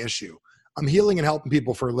was my issue. I'm healing and helping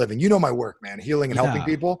people for a living. You know my work, man, healing and helping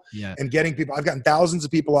people and getting people. I've gotten thousands of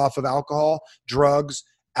people off of alcohol, drugs,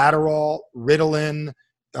 Adderall, Ritalin,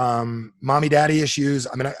 mommy daddy issues.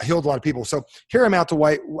 I mean, I healed a lot of people. So here I'm out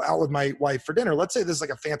with my wife for dinner. Let's say this is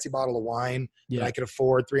like a fancy bottle of wine that I could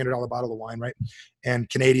afford, $300 bottle of wine, right? And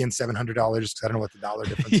Canadian $700 because I don't know what the dollar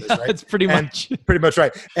difference is, right? That's pretty much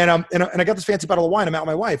right. And I got this fancy bottle of wine. I'm out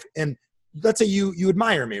with my wife, and let's say you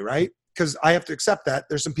admire me, right? Because I have to accept that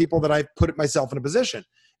there's some people that I've put myself in a position.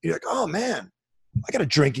 You're like, oh man, I got a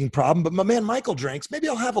drinking problem, but my man Michael drinks. Maybe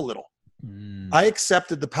I'll have a little. I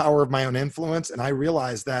accepted the power of my own influence, and I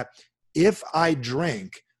realized that if I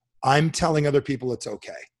drink, I'm telling other people it's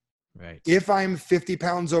okay. Right. If I'm 50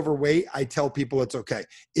 pounds overweight, I tell people it's okay.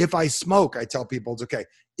 If I smoke, I tell people it's okay.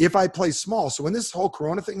 If I play small. So when this whole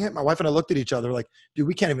Corona thing hit, my wife and I looked at each other like, dude,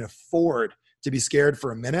 we can't even afford to be scared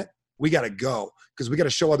for a minute. We got to go because we got to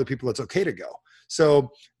show other people it's okay to go. So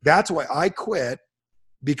that's why I quit,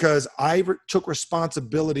 because I took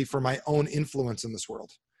responsibility for my own influence in this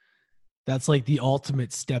world. That's like the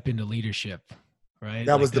ultimate step into leadership, right?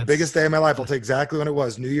 That was the biggest day of my life. I'll tell you exactly when it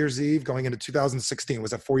was. New Year's Eve going into 2016. Was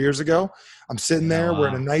that 4 years ago? I'm sitting there. We're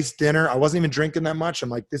at a nice dinner. I wasn't even drinking that much. I'm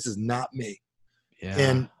like, this is not me. Yeah.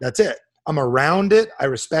 And that's it. I'm around it. I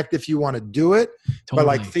respect if you want to do it. Totally. But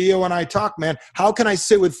like Theo and I talk, man, how can I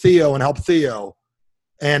sit with Theo and help Theo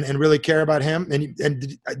and really care about him? And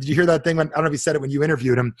did you hear that thing when, I don't know if he said it when you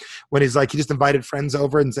interviewed him, when he's like, he just invited friends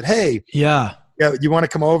over and said, hey, yeah, you want to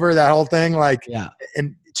come over? That whole thing, like, yeah.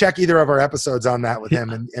 And check either of our episodes on that with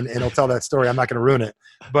him and he'll tell that story. I'm not going to ruin it,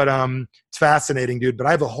 but it's fascinating, dude. But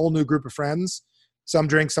I have a whole new group of friends. Some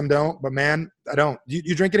drink, some don't, but man, I don't.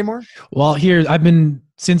 You drink anymore? Well,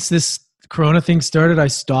 since this Corona thing started, I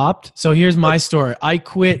stopped. So here's my story. I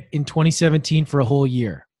quit in 2017 for a whole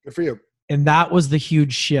year. Good for you. And that was the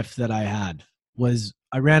huge shift that I had. Was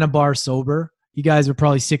I ran a bar sober. You guys are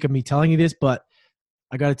probably sick of me telling you this, but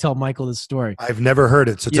I got to tell Michael this story. I've never heard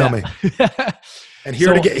it, so tell me. And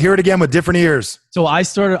hear it again with different ears. So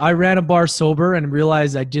I ran a bar sober and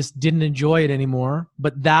realized I just didn't enjoy it anymore.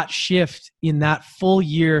 But that shift in that full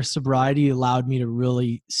year sobriety allowed me to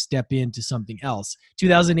really step into something else.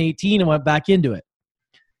 2018, I went back into it.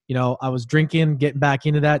 You know, I was drinking, getting back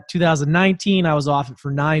into that. 2019, I was off it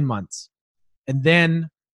for 9 months. And then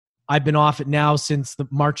I've been off it now since the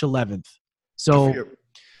March 11th. So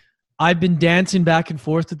I've been dancing back and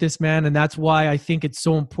forth with this, man. And that's why I think it's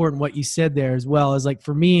so important what you said there as well. Is like,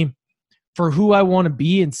 for me, for who I want to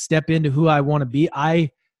be and step into who I want to be,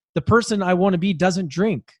 the person I want to be doesn't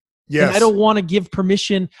drink. Yes. And I don't want to give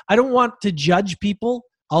permission. I don't want to judge people.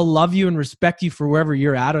 I'll love you and respect you for wherever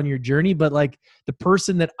you're at on your journey. But like the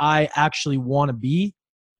person that I actually want to be,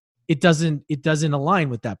 it doesn't align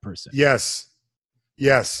with that person. Yes.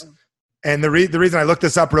 Yes. And the reason I looked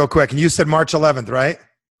this up real quick, and you said March 11th, right?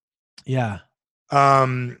 Yeah.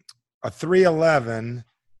 A 311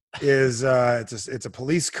 is it's a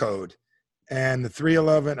police code, and the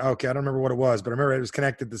 311. Okay, I don't remember what it was, but I remember it was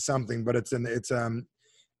connected to something. But it's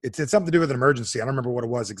something to do with an emergency. I don't remember what it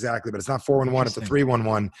was exactly, but it's not 411. It's a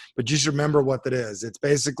 311. But you should remember what that is. It's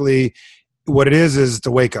basically what it is it's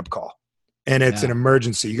a wake up call, and it's an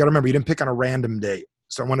emergency. You got to remember you didn't pick on a random date.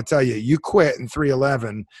 So I want to tell you, you quit in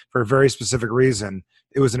 311 for a very specific reason.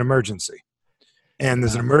 It was an emergency. And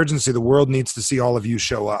there's an emergency. The world needs to see all of you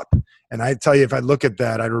show up. And I tell you, if I look at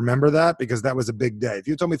that, I remember that because that was a big day. If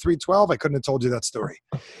you told me 312, I couldn't have told you that story.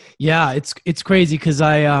 Yeah, it's crazy because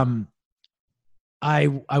I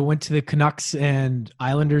went to the Canucks and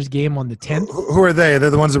Islanders game on the 10th. Who are they?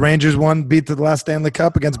 They're the ones the Rangers beat to the last Stanley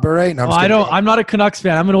Cup against Bure? No, I'm not a Canucks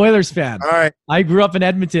fan. I'm an Oilers fan. All right. I grew up in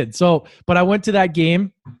Edmonton. But I went to that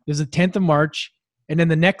game. It was the 10th of March. And then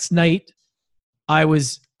the next night I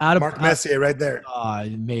was out of Mark Messier right there.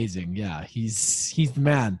 Amazing. Yeah. He's the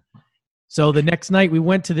man. So the next night we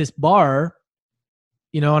went to this bar,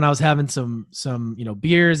 and I was having some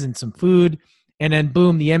beers and some food. And then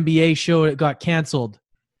boom, the NBA show got canceled,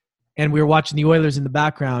 and we were watching the Oilers in the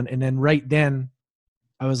background. And then right then,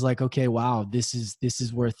 I was like, okay, wow, this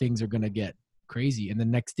is where things are gonna get crazy. And the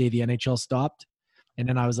next day, the NHL stopped, and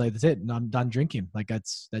then I was like, that's it, I'm done drinking. Like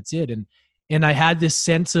that's it. And I had this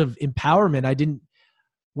sense of empowerment.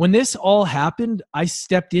 When this all happened, I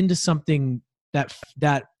stepped into something that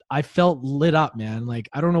I felt lit up, man. Like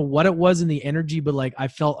I don't know what it was in the energy, but like I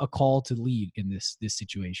felt a call to lead in this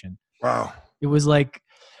situation. Wow. It was like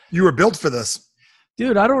you were built for this,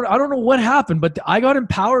 dude. I don't know what happened, but I got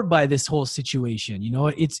empowered by this whole situation.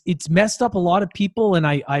 It's messed up a lot of people, and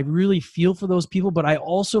I really feel for those people. But I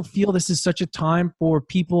also feel this is such a time for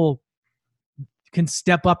people can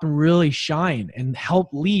step up and really shine and help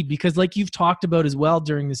lead, because like you've talked about as well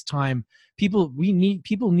during this time, people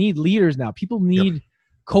need leaders now. People need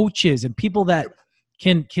coaches and people that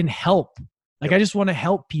can help. Like I just want to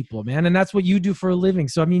help people, man, and that's what you do for a living.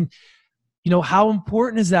 So I mean, how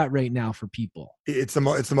important is that right now for people? It's the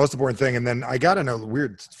most important thing. And then I got in a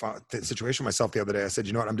weird situation myself the other day. I said,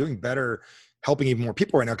 you know what, I'm doing better helping even more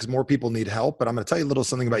people right now because more people need help. But I'm going to tell you a little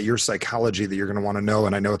something about your psychology that you're going to want to know.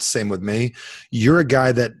 And I know it's the same with me. You're a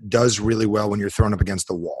guy that does really well when you're thrown up against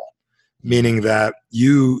the wall. Meaning that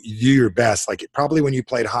you do your best. Like probably when you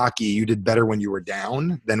played hockey, you did better when you were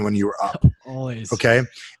down than when you were up. Always. Okay.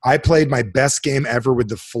 I played my best game ever with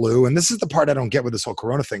the flu. And this is the part I don't get with this whole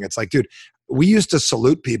Corona thing. It's like, dude, we used to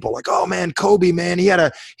salute people like, oh man, Kobe, man, he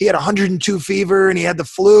had 102 fever and he had the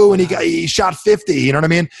flu and he shot 50. You know what I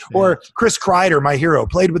mean? Yeah. Or Chris Kreider, my hero,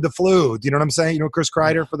 played with the flu. Do you know what I'm saying? You know Chris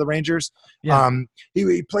Kreider for the Rangers? Yeah.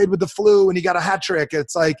 He played with the flu and he got a hat trick.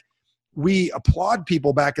 It's like, we applaud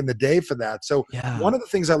people back in the day for that. So one of the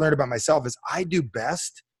things I learned about myself is I do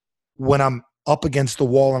best when I'm up against the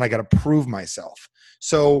wall and I got to prove myself.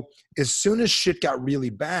 So as soon as shit got really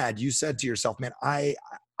bad, you said to yourself, man, I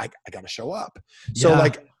got to show up. So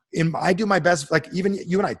like I do my best. Like even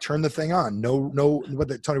you and I turn the thing on. No,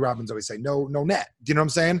 what Tony Robbins always say, no net. Do you know what I'm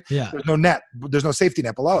saying? Yeah. There's no net. There's no safety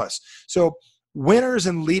net below us. So winners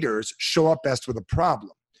and leaders show up best with a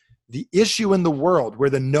problem. The issue in the world where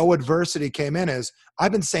the no adversity came in is,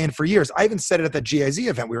 I've been saying for years, I even said it at that GIZ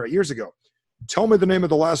event we were at years ago. Tell me the name of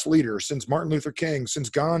the last leader since Martin Luther King, since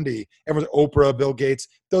Gandhi, Oprah, Bill Gates.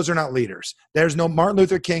 Those are not leaders. There's no Martin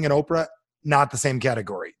Luther King and Oprah, not the same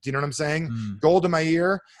category. Do you know what I'm saying? Gold in my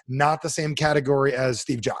ear, not the same category as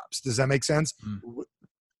Steve Jobs. Does that make sense?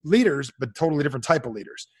 Leaders, but totally different type of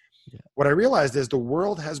leaders. Yeah. What I realized is the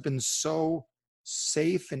world has been so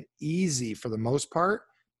safe and easy for the most part.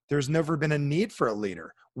 There's never been a need for a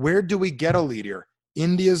leader. Where do we get a leader?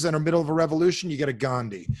 India's in the middle of a revolution. You get a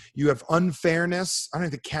Gandhi. You have unfairness. I don't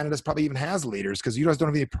think Canada's probably even has leaders because you guys don't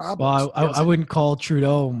have any problems. Well, I wouldn't call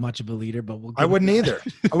Trudeau much of a leader, but I wouldn't either.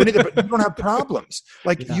 But you don't have problems.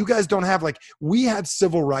 Like you guys don't have we had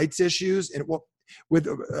civil rights issues, and with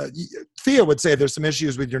Thea would say there's some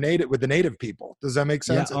issues with the native people. Does that make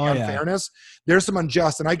sense? Unfairness. There's some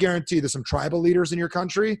unjust, and I guarantee there's some tribal leaders in your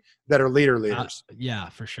country that are leaders. Yeah,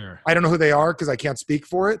 for sure. I don't know who they are because I can't speak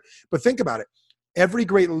for it, but think about it. Every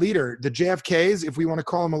great leader, the JFKs, if we want to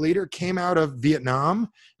call him a leader, came out of Vietnam,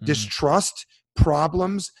 distrust,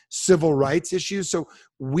 problems, civil rights issues. So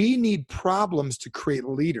we need problems to create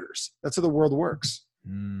leaders. That's how the world works.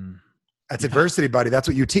 That's adversity, buddy. That's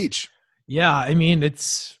what you teach. Yeah, I mean, and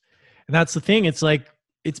that's the thing. It's like,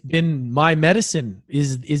 it's been my medicine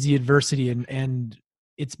is the adversity, and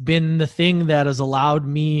it's been the thing that has allowed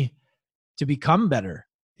me to become better,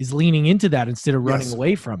 is leaning into that instead of running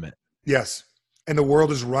away from it. Yes. And the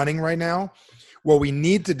world is running right now. What we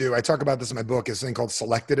need to do, I talk about this in my book, is a thing called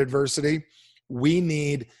selected adversity. We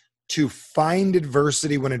need to find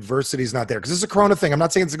adversity when adversity is not there. Because this is a Corona thing. I'm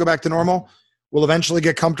not saying it's to go back to normal. We'll eventually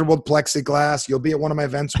get comfortable with plexiglass. You'll be at one of my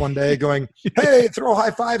events one day going, hey, throw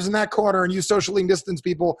high fives in that corner, and you socially distance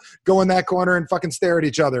people go in that corner and fucking stare at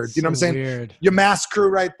each other. Do you know what I'm saying? Weird. Your mask crew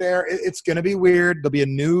right there. It's going to be weird. There'll be a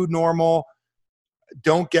new normal.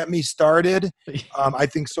 Don't get me started. I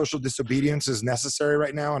think social disobedience is necessary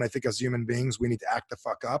right now. And I think as human beings, we need to act the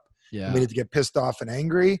fuck up. Yeah. We need to get pissed off and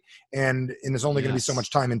angry. And there's only going to be so much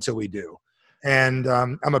time until we do. And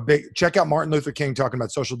I'm a big, check out Martin Luther King talking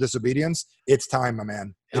about social disobedience. It's time, my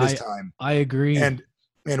man. It is time. I agree. And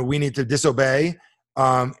we need to disobey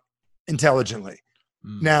intelligently.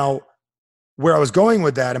 Now, where I was going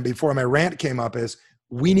with that, and before my rant came up, is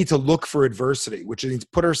we need to look for adversity, which means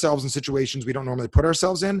put ourselves in situations we don't normally put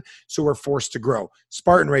ourselves in, so we're forced to grow.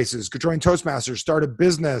 Spartan races, join Toastmasters, start a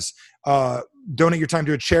business, donate your time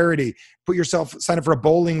to a charity, sign up for a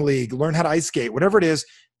bowling league, learn how to ice skate, whatever it is.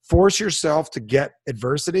 Force yourself to get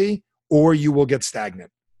adversity, or you will get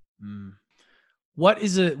stagnant. What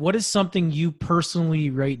is something you personally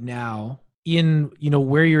right now in,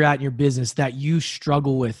 where you're at in your business that you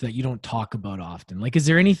struggle with that you don't talk about often? Like, is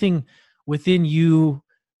there anything within you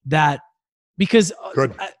that, because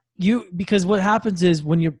what happens is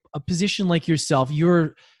when you're a position like yourself,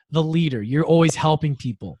 you're the leader, you're always helping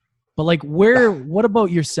people. But like, what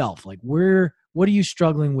about yourself? Like, what are you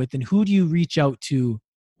struggling with, and who do you reach out to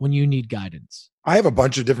when you need guidance? I have a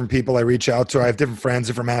bunch of different people I reach out to. I have different friends,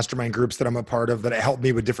 different mastermind groups that I'm a part of that help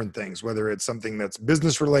me with different things, whether it's something that's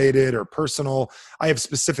business related or personal. I have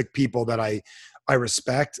specific people that I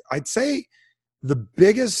respect. I'd say the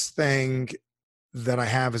biggest thing that I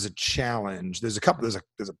have as a challenge, there's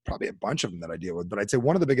probably a bunch of them that I deal with, but I'd say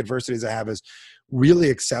one of the big adversities I have is really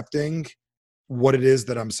accepting what it is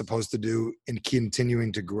that I'm supposed to do and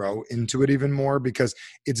continuing to grow into it even more, because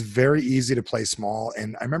it's very easy to play small.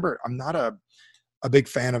 And I remember, I'm not a big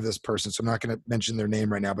fan of this person, so I'm not going to mention their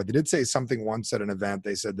name right now, but they did say something once at an event.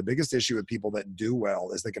 They said the biggest issue with people that do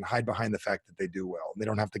well is they can hide behind the fact that they do well. They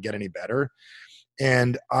don't have to get any better.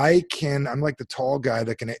 And I'm like the tall guy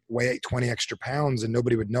that can weigh 20 extra pounds and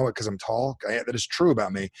nobody would know it because I'm tall. That is true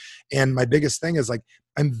about me. And my biggest thing is like,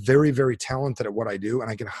 I'm very, very talented at what I do,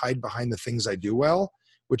 and I can hide behind the things I do well,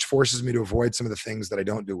 which forces me to avoid some of the things that I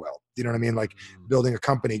don't do well. You know what I mean? Like building a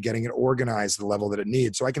company, getting it organized the level that it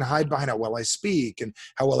needs. So I can hide behind how well I speak and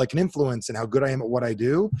how well I can influence and how good I am at what I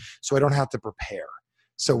do, so I don't have to prepare.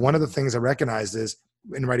 So one of the things I recognized is,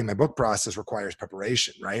 in writing my book, process requires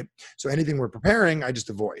preparation, right? So anything we're preparing, I just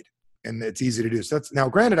avoid, and it's easy to do. So now,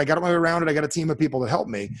 granted, I got my way around it. I got a team of people that help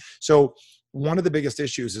me. So one of the biggest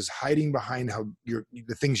issues is hiding behind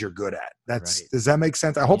the things you're good at. Right. Does that make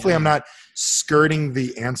sense? Hopefully I'm not skirting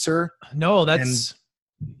the answer. No, that's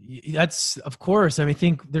of course. I mean, I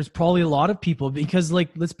think there's probably a lot of people, because like,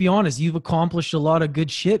 let's be honest, you've accomplished a lot of good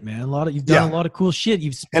shit, man. You've done a lot of cool shit.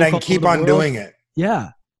 And I can keep on doing it. Yeah.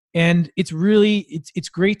 And it's really, it's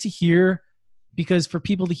great to hear, because for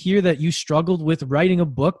people to hear that you struggled with writing a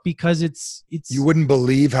book, because it's you wouldn't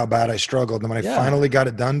believe how bad I struggled. And when I finally got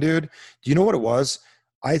it done, dude, do you know what it was?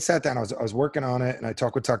 I sat down, I was working on it, and I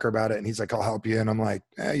talked with Tucker about it, and he's like, I'll help you. And I'm like,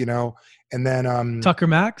 and then Tucker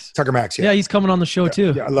Max, yeah, he's coming on the show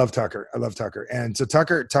too. Yeah, I love Tucker. And so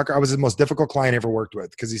Tucker, I was the most difficult client I ever worked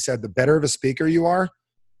with, because he said the better of a speaker you are,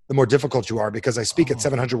 the more difficult you are, because I speak at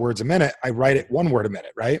 700 words a minute. I write it 1 word a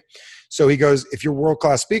minute, right? So he goes, if you're a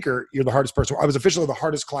world-class speaker, you're the hardest person. I was officially the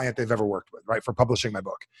hardest client they've ever worked with, right, for publishing my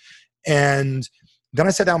book. And then I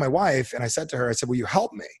sat down with my wife, and I said to her, I said, will you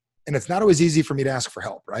help me? And it's not always easy for me to ask for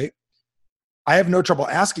help, right? I have no trouble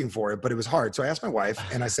asking for it, but it was hard. So I asked my wife,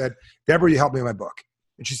 and I said, Deborah, will you help me with my book?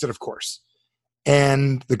 And she said, of course.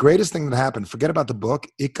 And the greatest thing that happened, forget about the book,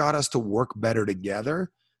 it got us to work better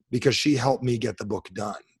together, because she helped me get the book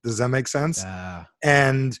done. Does that make sense? Yeah.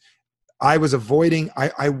 And I was avoiding,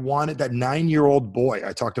 I wanted that 9-year-old boy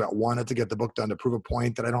I talked about, wanted to get the book done to prove a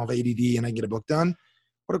point that I don't have ADD and I can get a book done.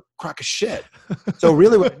 What a crock of shit. So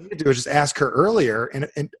really what I needed to do is just ask her earlier, and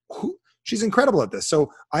she's incredible at this.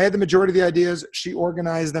 So I had the majority of the ideas. She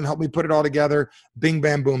organized them, helped me put it all together. Bing,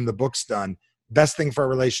 bam, boom, the book's done. Best thing for our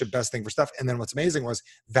relationship, best thing for stuff. And then what's amazing was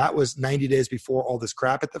that was 90 days before all this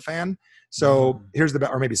crap hit the fan. So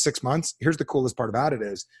or maybe 6 months. Here's the coolest part about it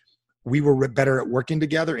is we were better at working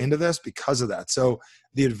together into this because of that. So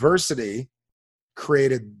the adversity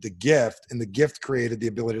created the gift, and the gift created the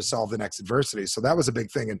ability to solve the next adversity. So that was a big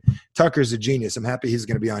thing. And Tucker's a genius. I'm happy he's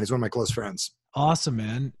going to be on. He's one of my close friends. Awesome,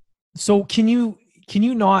 man. So can you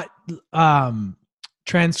not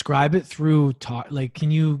transcribe it through talk? Like,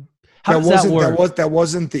 can you, how does that work? That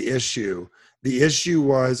wasn't the issue. The issue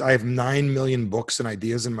was I have 9 million books and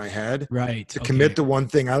ideas in my head. Right. To commit to one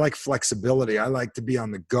thing, I like flexibility. I like to be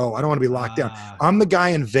on the go. I don't want to be locked down. Ah. I'm the guy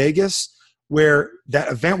in Vegas where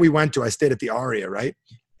that event we went to, I stayed at the Aria, right?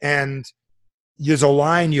 And there's a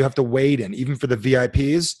line you have to wait in, even for the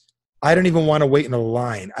VIPs. I don't even want to wait in a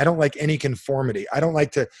line. I don't like any conformity. I don't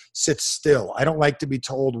like to sit still. I don't like to be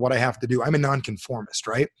told what I have to do. I'm a nonconformist,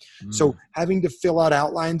 right? So having to fill out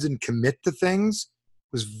outlines and commit to things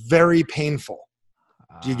was very painful.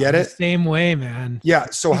 Do you get it? Same way, man. Yeah.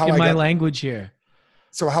 So Speaking my language here.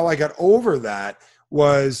 So how I got over that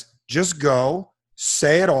was just go,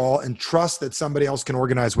 say it all, and trust that somebody else can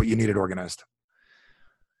organize what you needed organized.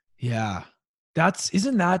 Yeah.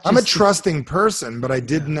 Isn't that just I'm a trusting person, but I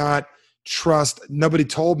did not trust. Nobody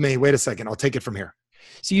told me, wait a second, I'll take it from here.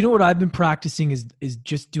 So you know what I've been practicing is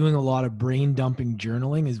just doing a lot of brain dumping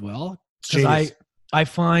journaling as well. Because I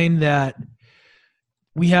find that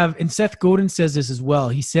we have, and Seth Godin says this as well.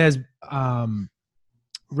 He says,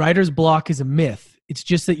 writer's block is a myth. It's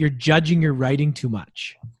just that you're judging your writing too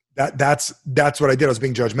much. That's what I did. I was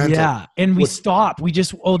being judgmental. Yeah. And we stop. We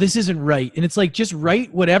just, this isn't right. And it's like, just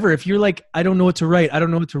write whatever. If you're like, I don't know what to write. I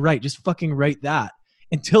don't know what to write. Just fucking write that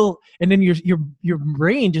and then your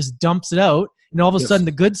brain just dumps it out. And all of a sudden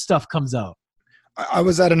the good stuff comes out. I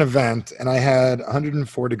was at an event and I had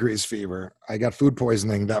 104 degrees fever. I got food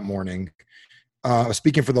poisoning that morning. I was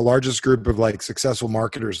speaking for the largest group of like successful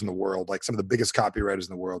marketers in the world, like some of the biggest copywriters in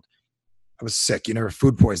the world. I was sick,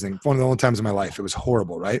 food poisoning. One of the only times in my life. It was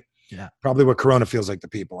horrible, right? Yeah. Probably what Corona feels like to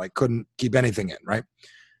people. I couldn't keep anything in, right?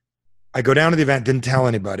 I go down to the event, didn't tell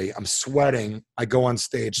anybody. I'm sweating. I go on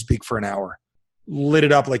stage, speak for an hour. Lit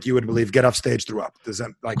it up like you would believe. Get off stage, threw up.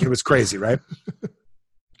 It was crazy, right?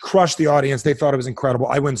 Crushed the audience. They thought it was incredible.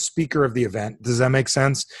 I went speaker of the event. Does that make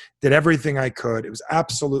sense? Did everything I could. It was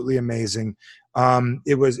absolutely amazing.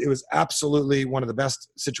 It was absolutely one of the best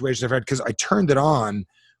situations I've had because I turned it on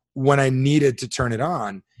when I needed to turn it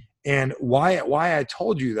on. And why I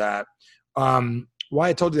told you that,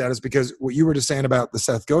 is because what you were just saying about the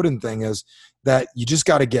Seth Godin thing is that you just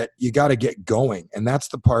got to get going. And that's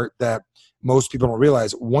the part that most people don't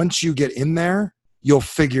realize. Once you get in there, you'll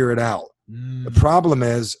figure it out. The problem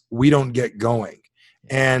is we don't get going.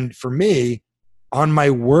 And for me, on my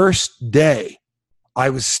worst day, I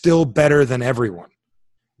was still better than everyone.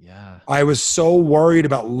 Yeah. I was so worried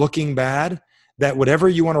about looking bad that whatever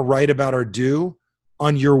you want to write about or do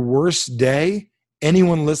on your worst day,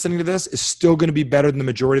 anyone listening to this is still going to be better than the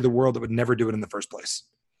majority of the world that would never do it in the first place.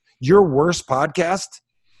 Your worst podcast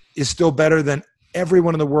is still better than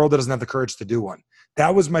everyone in the world that doesn't have the courage to do one.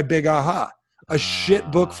 That was my big aha. A shit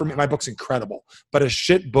book for me, my book's incredible, but a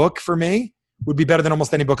shit book for me would be better than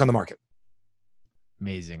almost any book on the market.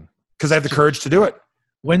 Amazing. Because I have the courage to do it.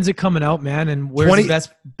 When's it coming out, man? And where's the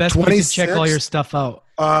best place to check all your stuff out?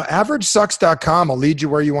 AverageSucks.com. I'll lead you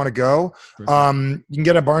where you want to go. You can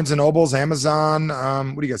get it at Barnes & Nobles, Amazon.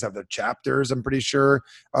 What do you guys have? The Chapters, I'm pretty sure.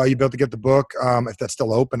 You'll be able to get the book if that's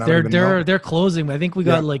still open. They're closing. I think we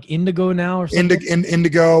got like Indigo now or something.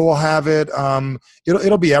 Indigo will have it.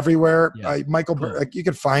 It'll be everywhere. Yeah. Michael, cool. You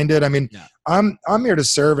can find it. I mean, I'm here to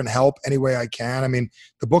serve and help any way I can. I mean,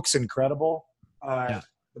 the book's incredible.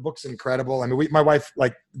 The book's incredible. I mean, my wife,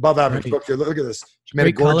 like above average book. Look at this. She made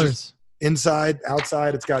it gorgeous. Colors. Inside,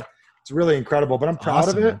 outside. It's really incredible, but I'm proud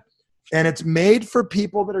of it. Man. And it's made for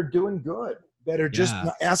people that are doing good, that are just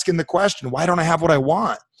asking the question, why don't I have what I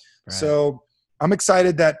want? Right. So I'm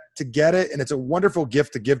excited to get it. And it's a wonderful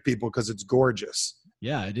gift to give people because it's gorgeous.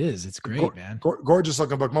 Yeah, it is. It's great, man. Gorgeous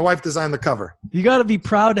looking book. My wife designed the cover. You got to be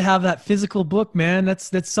proud to have that physical book, man. That's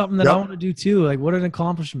something that I want to do too. Like, what an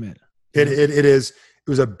accomplishment. It is. It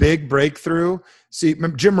was a big breakthrough. See,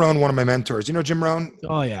 Jim Rohn, one of my mentors. You know Jim Rohn?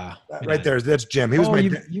 Oh, yeah. Right there. That's Jim. He was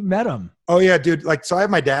you met him. Oh, yeah, dude. Like, so I have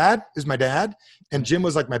my dad, who's my dad, and Jim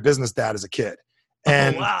was like my business dad as a kid.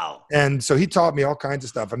 And, wow. And so he taught me all kinds of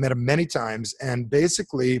stuff. I met him many times. And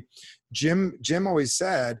basically, Jim always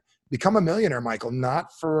said, become a millionaire, Michael, not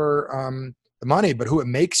for the money, but who it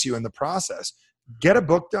makes you in the process. Get a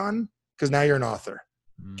book done because now you're an author.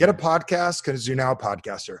 Get a podcast because you're now a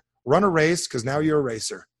podcaster. Run a race because now you're a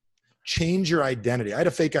racer. Change your identity. I had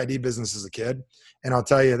a fake ID business as a kid, and I'll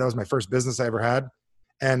tell you, that was my first business I ever had,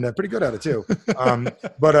 and pretty good at it too.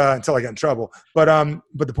 But until I got in trouble. But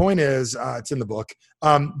the point is, it's in the book.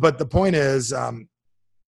 But the point is,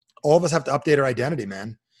 all of us have to update our identity,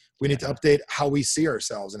 man. We need to update how we see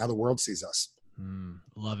ourselves and how the world sees us.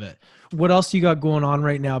 Love it. What else you got going on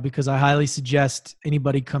right now? Because I highly suggest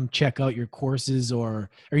anybody come check out your courses. Or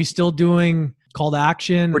are you still doing call to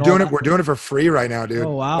action? We're doing it. We're doing it for free right now, dude.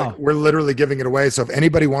 Oh, wow. Like, we're literally giving it away. So if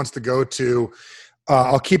anybody wants to go to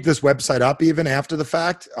I'll keep this website up even after the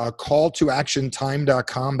fact.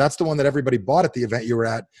 Calltoactiontime.com. That's the one that everybody bought at the event you were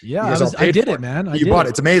at. Yeah, I did it, man. You bought it.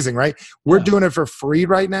 It's amazing, right? We're doing it for free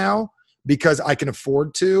right now because I can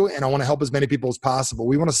afford to, and I want to help as many people as possible.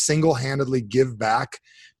 We want to single-handedly give back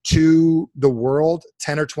to the world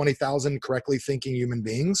 10 or 20,000 correctly thinking human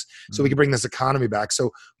beings so we can bring this economy back.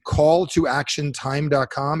 So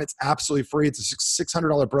calltoactiontime.com. It's absolutely free. It's a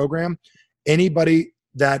 $600 program. Anybody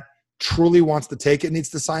that truly wants to take it needs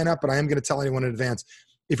to sign up, but I am going to tell anyone in advance,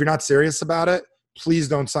 if you're not serious about it, please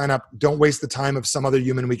don't sign up. Don't waste the time of some other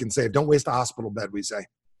human we can save. Don't waste a hospital bed, we say.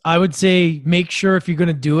 I would say make sure if you're going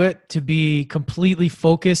to do it to be completely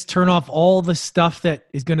focused, turn off all the stuff that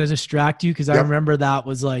is going to distract you. Cause I remember that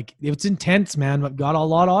was like, it's intense, man. I've got a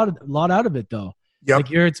lot out of it though. Like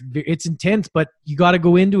it's intense, but you got to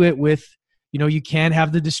go into it with, you can't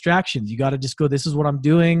have the distractions. You got to just go, this is what I'm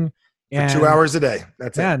doing. And for 2 hours a day.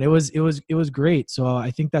 That's it. Man, it was great. So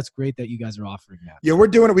I think that's great that you guys are offering that. Yeah, we're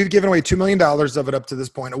doing it. We've given away $2 million of it up to this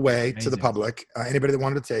point away to the public, anybody that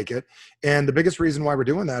wanted to take it. And the biggest reason why we're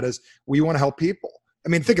doing that is we want to help people. I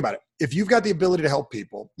mean, think about it. If you've got the ability to help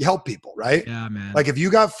people, you help people, right? Yeah, man. Like if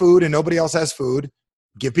you got food and nobody else has food,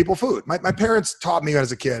 give people food. My parents taught me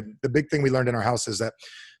as a kid, the big thing we learned in our house is that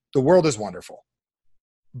the world is wonderful,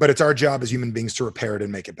 but it's our job as human beings to repair it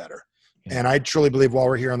and make it better. Yeah. And I truly believe while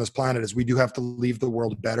we're here on this planet is we do have to leave the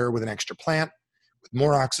world better with an extra plant, with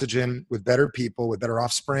more oxygen, with better people, with better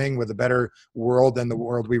offspring, with a better world than the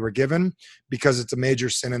world we were given, because it's a major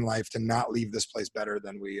sin in life to not leave this place better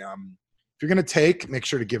than we, if you're going to take, make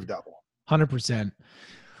sure to give double. 100%.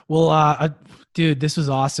 Well, dude, this was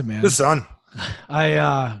awesome, man. This son.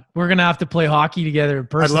 We're going to have to play hockey together in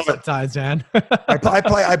person sometimes, man.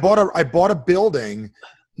 I bought a building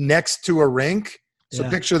next to a rink. So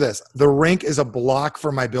picture this. The rink is a block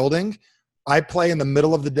from my building. I play in the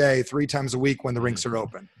middle of the day 3 times a week when the rinks are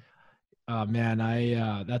open. Oh man,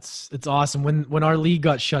 it's awesome. When our league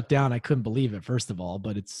got shut down, I couldn't believe it, first of all,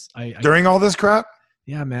 but during all this crap?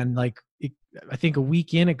 Yeah, man. I think a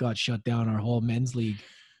week in it got shut down, our whole men's league.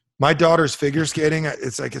 My daughter's figure skating.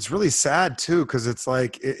 It's really sad too. Cause it's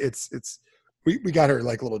like, we got her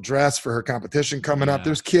like little dress for her competition coming up.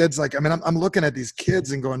 There's kids I'm looking at these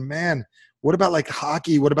kids and going, man, what about like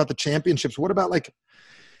hockey? What about the championships? What about like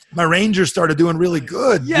my Rangers started doing really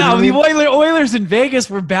good? Yeah, the Oilers in Vegas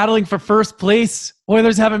were battling for first place.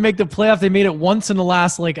 Oilers haven't made the playoff. They made it once in the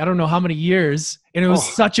last, I don't know how many years. And it was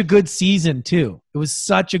such a good season too. It was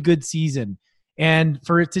such a good season. And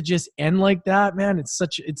for it to just end like that, man, it's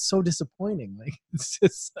so disappointing. Like it's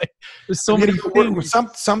just like there's so many things.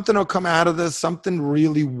 Something will come out of this. Something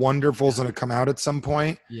really wonderful is going to come out at some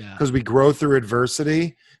point. Yeah. Because we grow through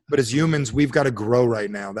adversity. But as humans, we've got to grow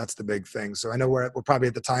right now. That's the big thing. So I know we're probably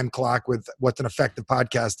at the time clock with what an effective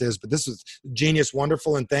podcast is. But this was genius,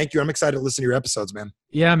 wonderful, and thank you. I'm excited to listen to your episodes, man.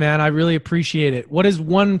 Yeah, man, I really appreciate it. What is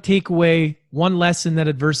one takeaway, one lesson that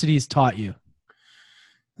adversity has taught you?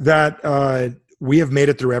 That we have made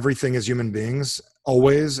it through everything as human beings,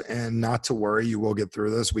 always, and not to worry, you will get through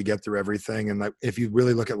this. We get through everything. And if you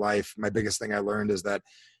really look at life, my biggest thing I learned is that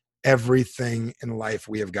everything in life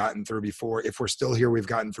we have gotten through before. If we're still here, we've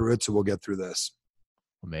gotten through it, so we'll get through this.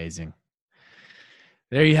 Amazing.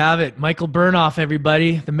 There you have it. Michael Burnoff,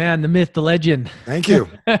 everybody. The man, the myth, the legend. Thank you.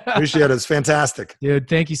 Appreciate it. It's fantastic. Dude,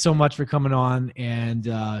 thank you so much for coming on. And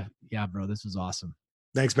yeah, bro, this was awesome.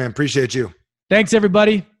 Thanks, man. Appreciate you. Thanks,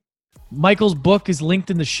 everybody. Michael's book is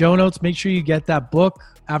linked in the show notes. Make sure you get that book.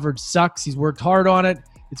 Average Sucks. He's worked hard on it.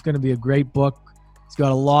 It's going to be a great book. He's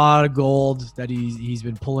got a lot of gold that he's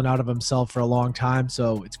been pulling out of himself for a long time.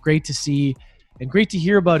 So it's great to see and great to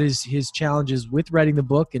hear about his challenges with writing the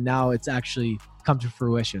book. And now it's actually come to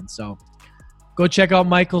fruition. So go check out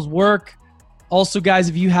Michael's work. Also, guys,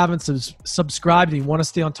 if you haven't subscribed and you want to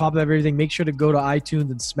stay on top of everything, make sure to go to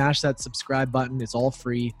iTunes and smash that subscribe button. It's all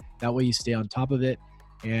free. That way you stay on top of it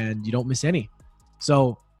and you don't miss any.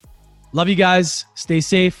 So love you guys. Stay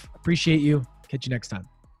safe. Appreciate you. Catch you next time.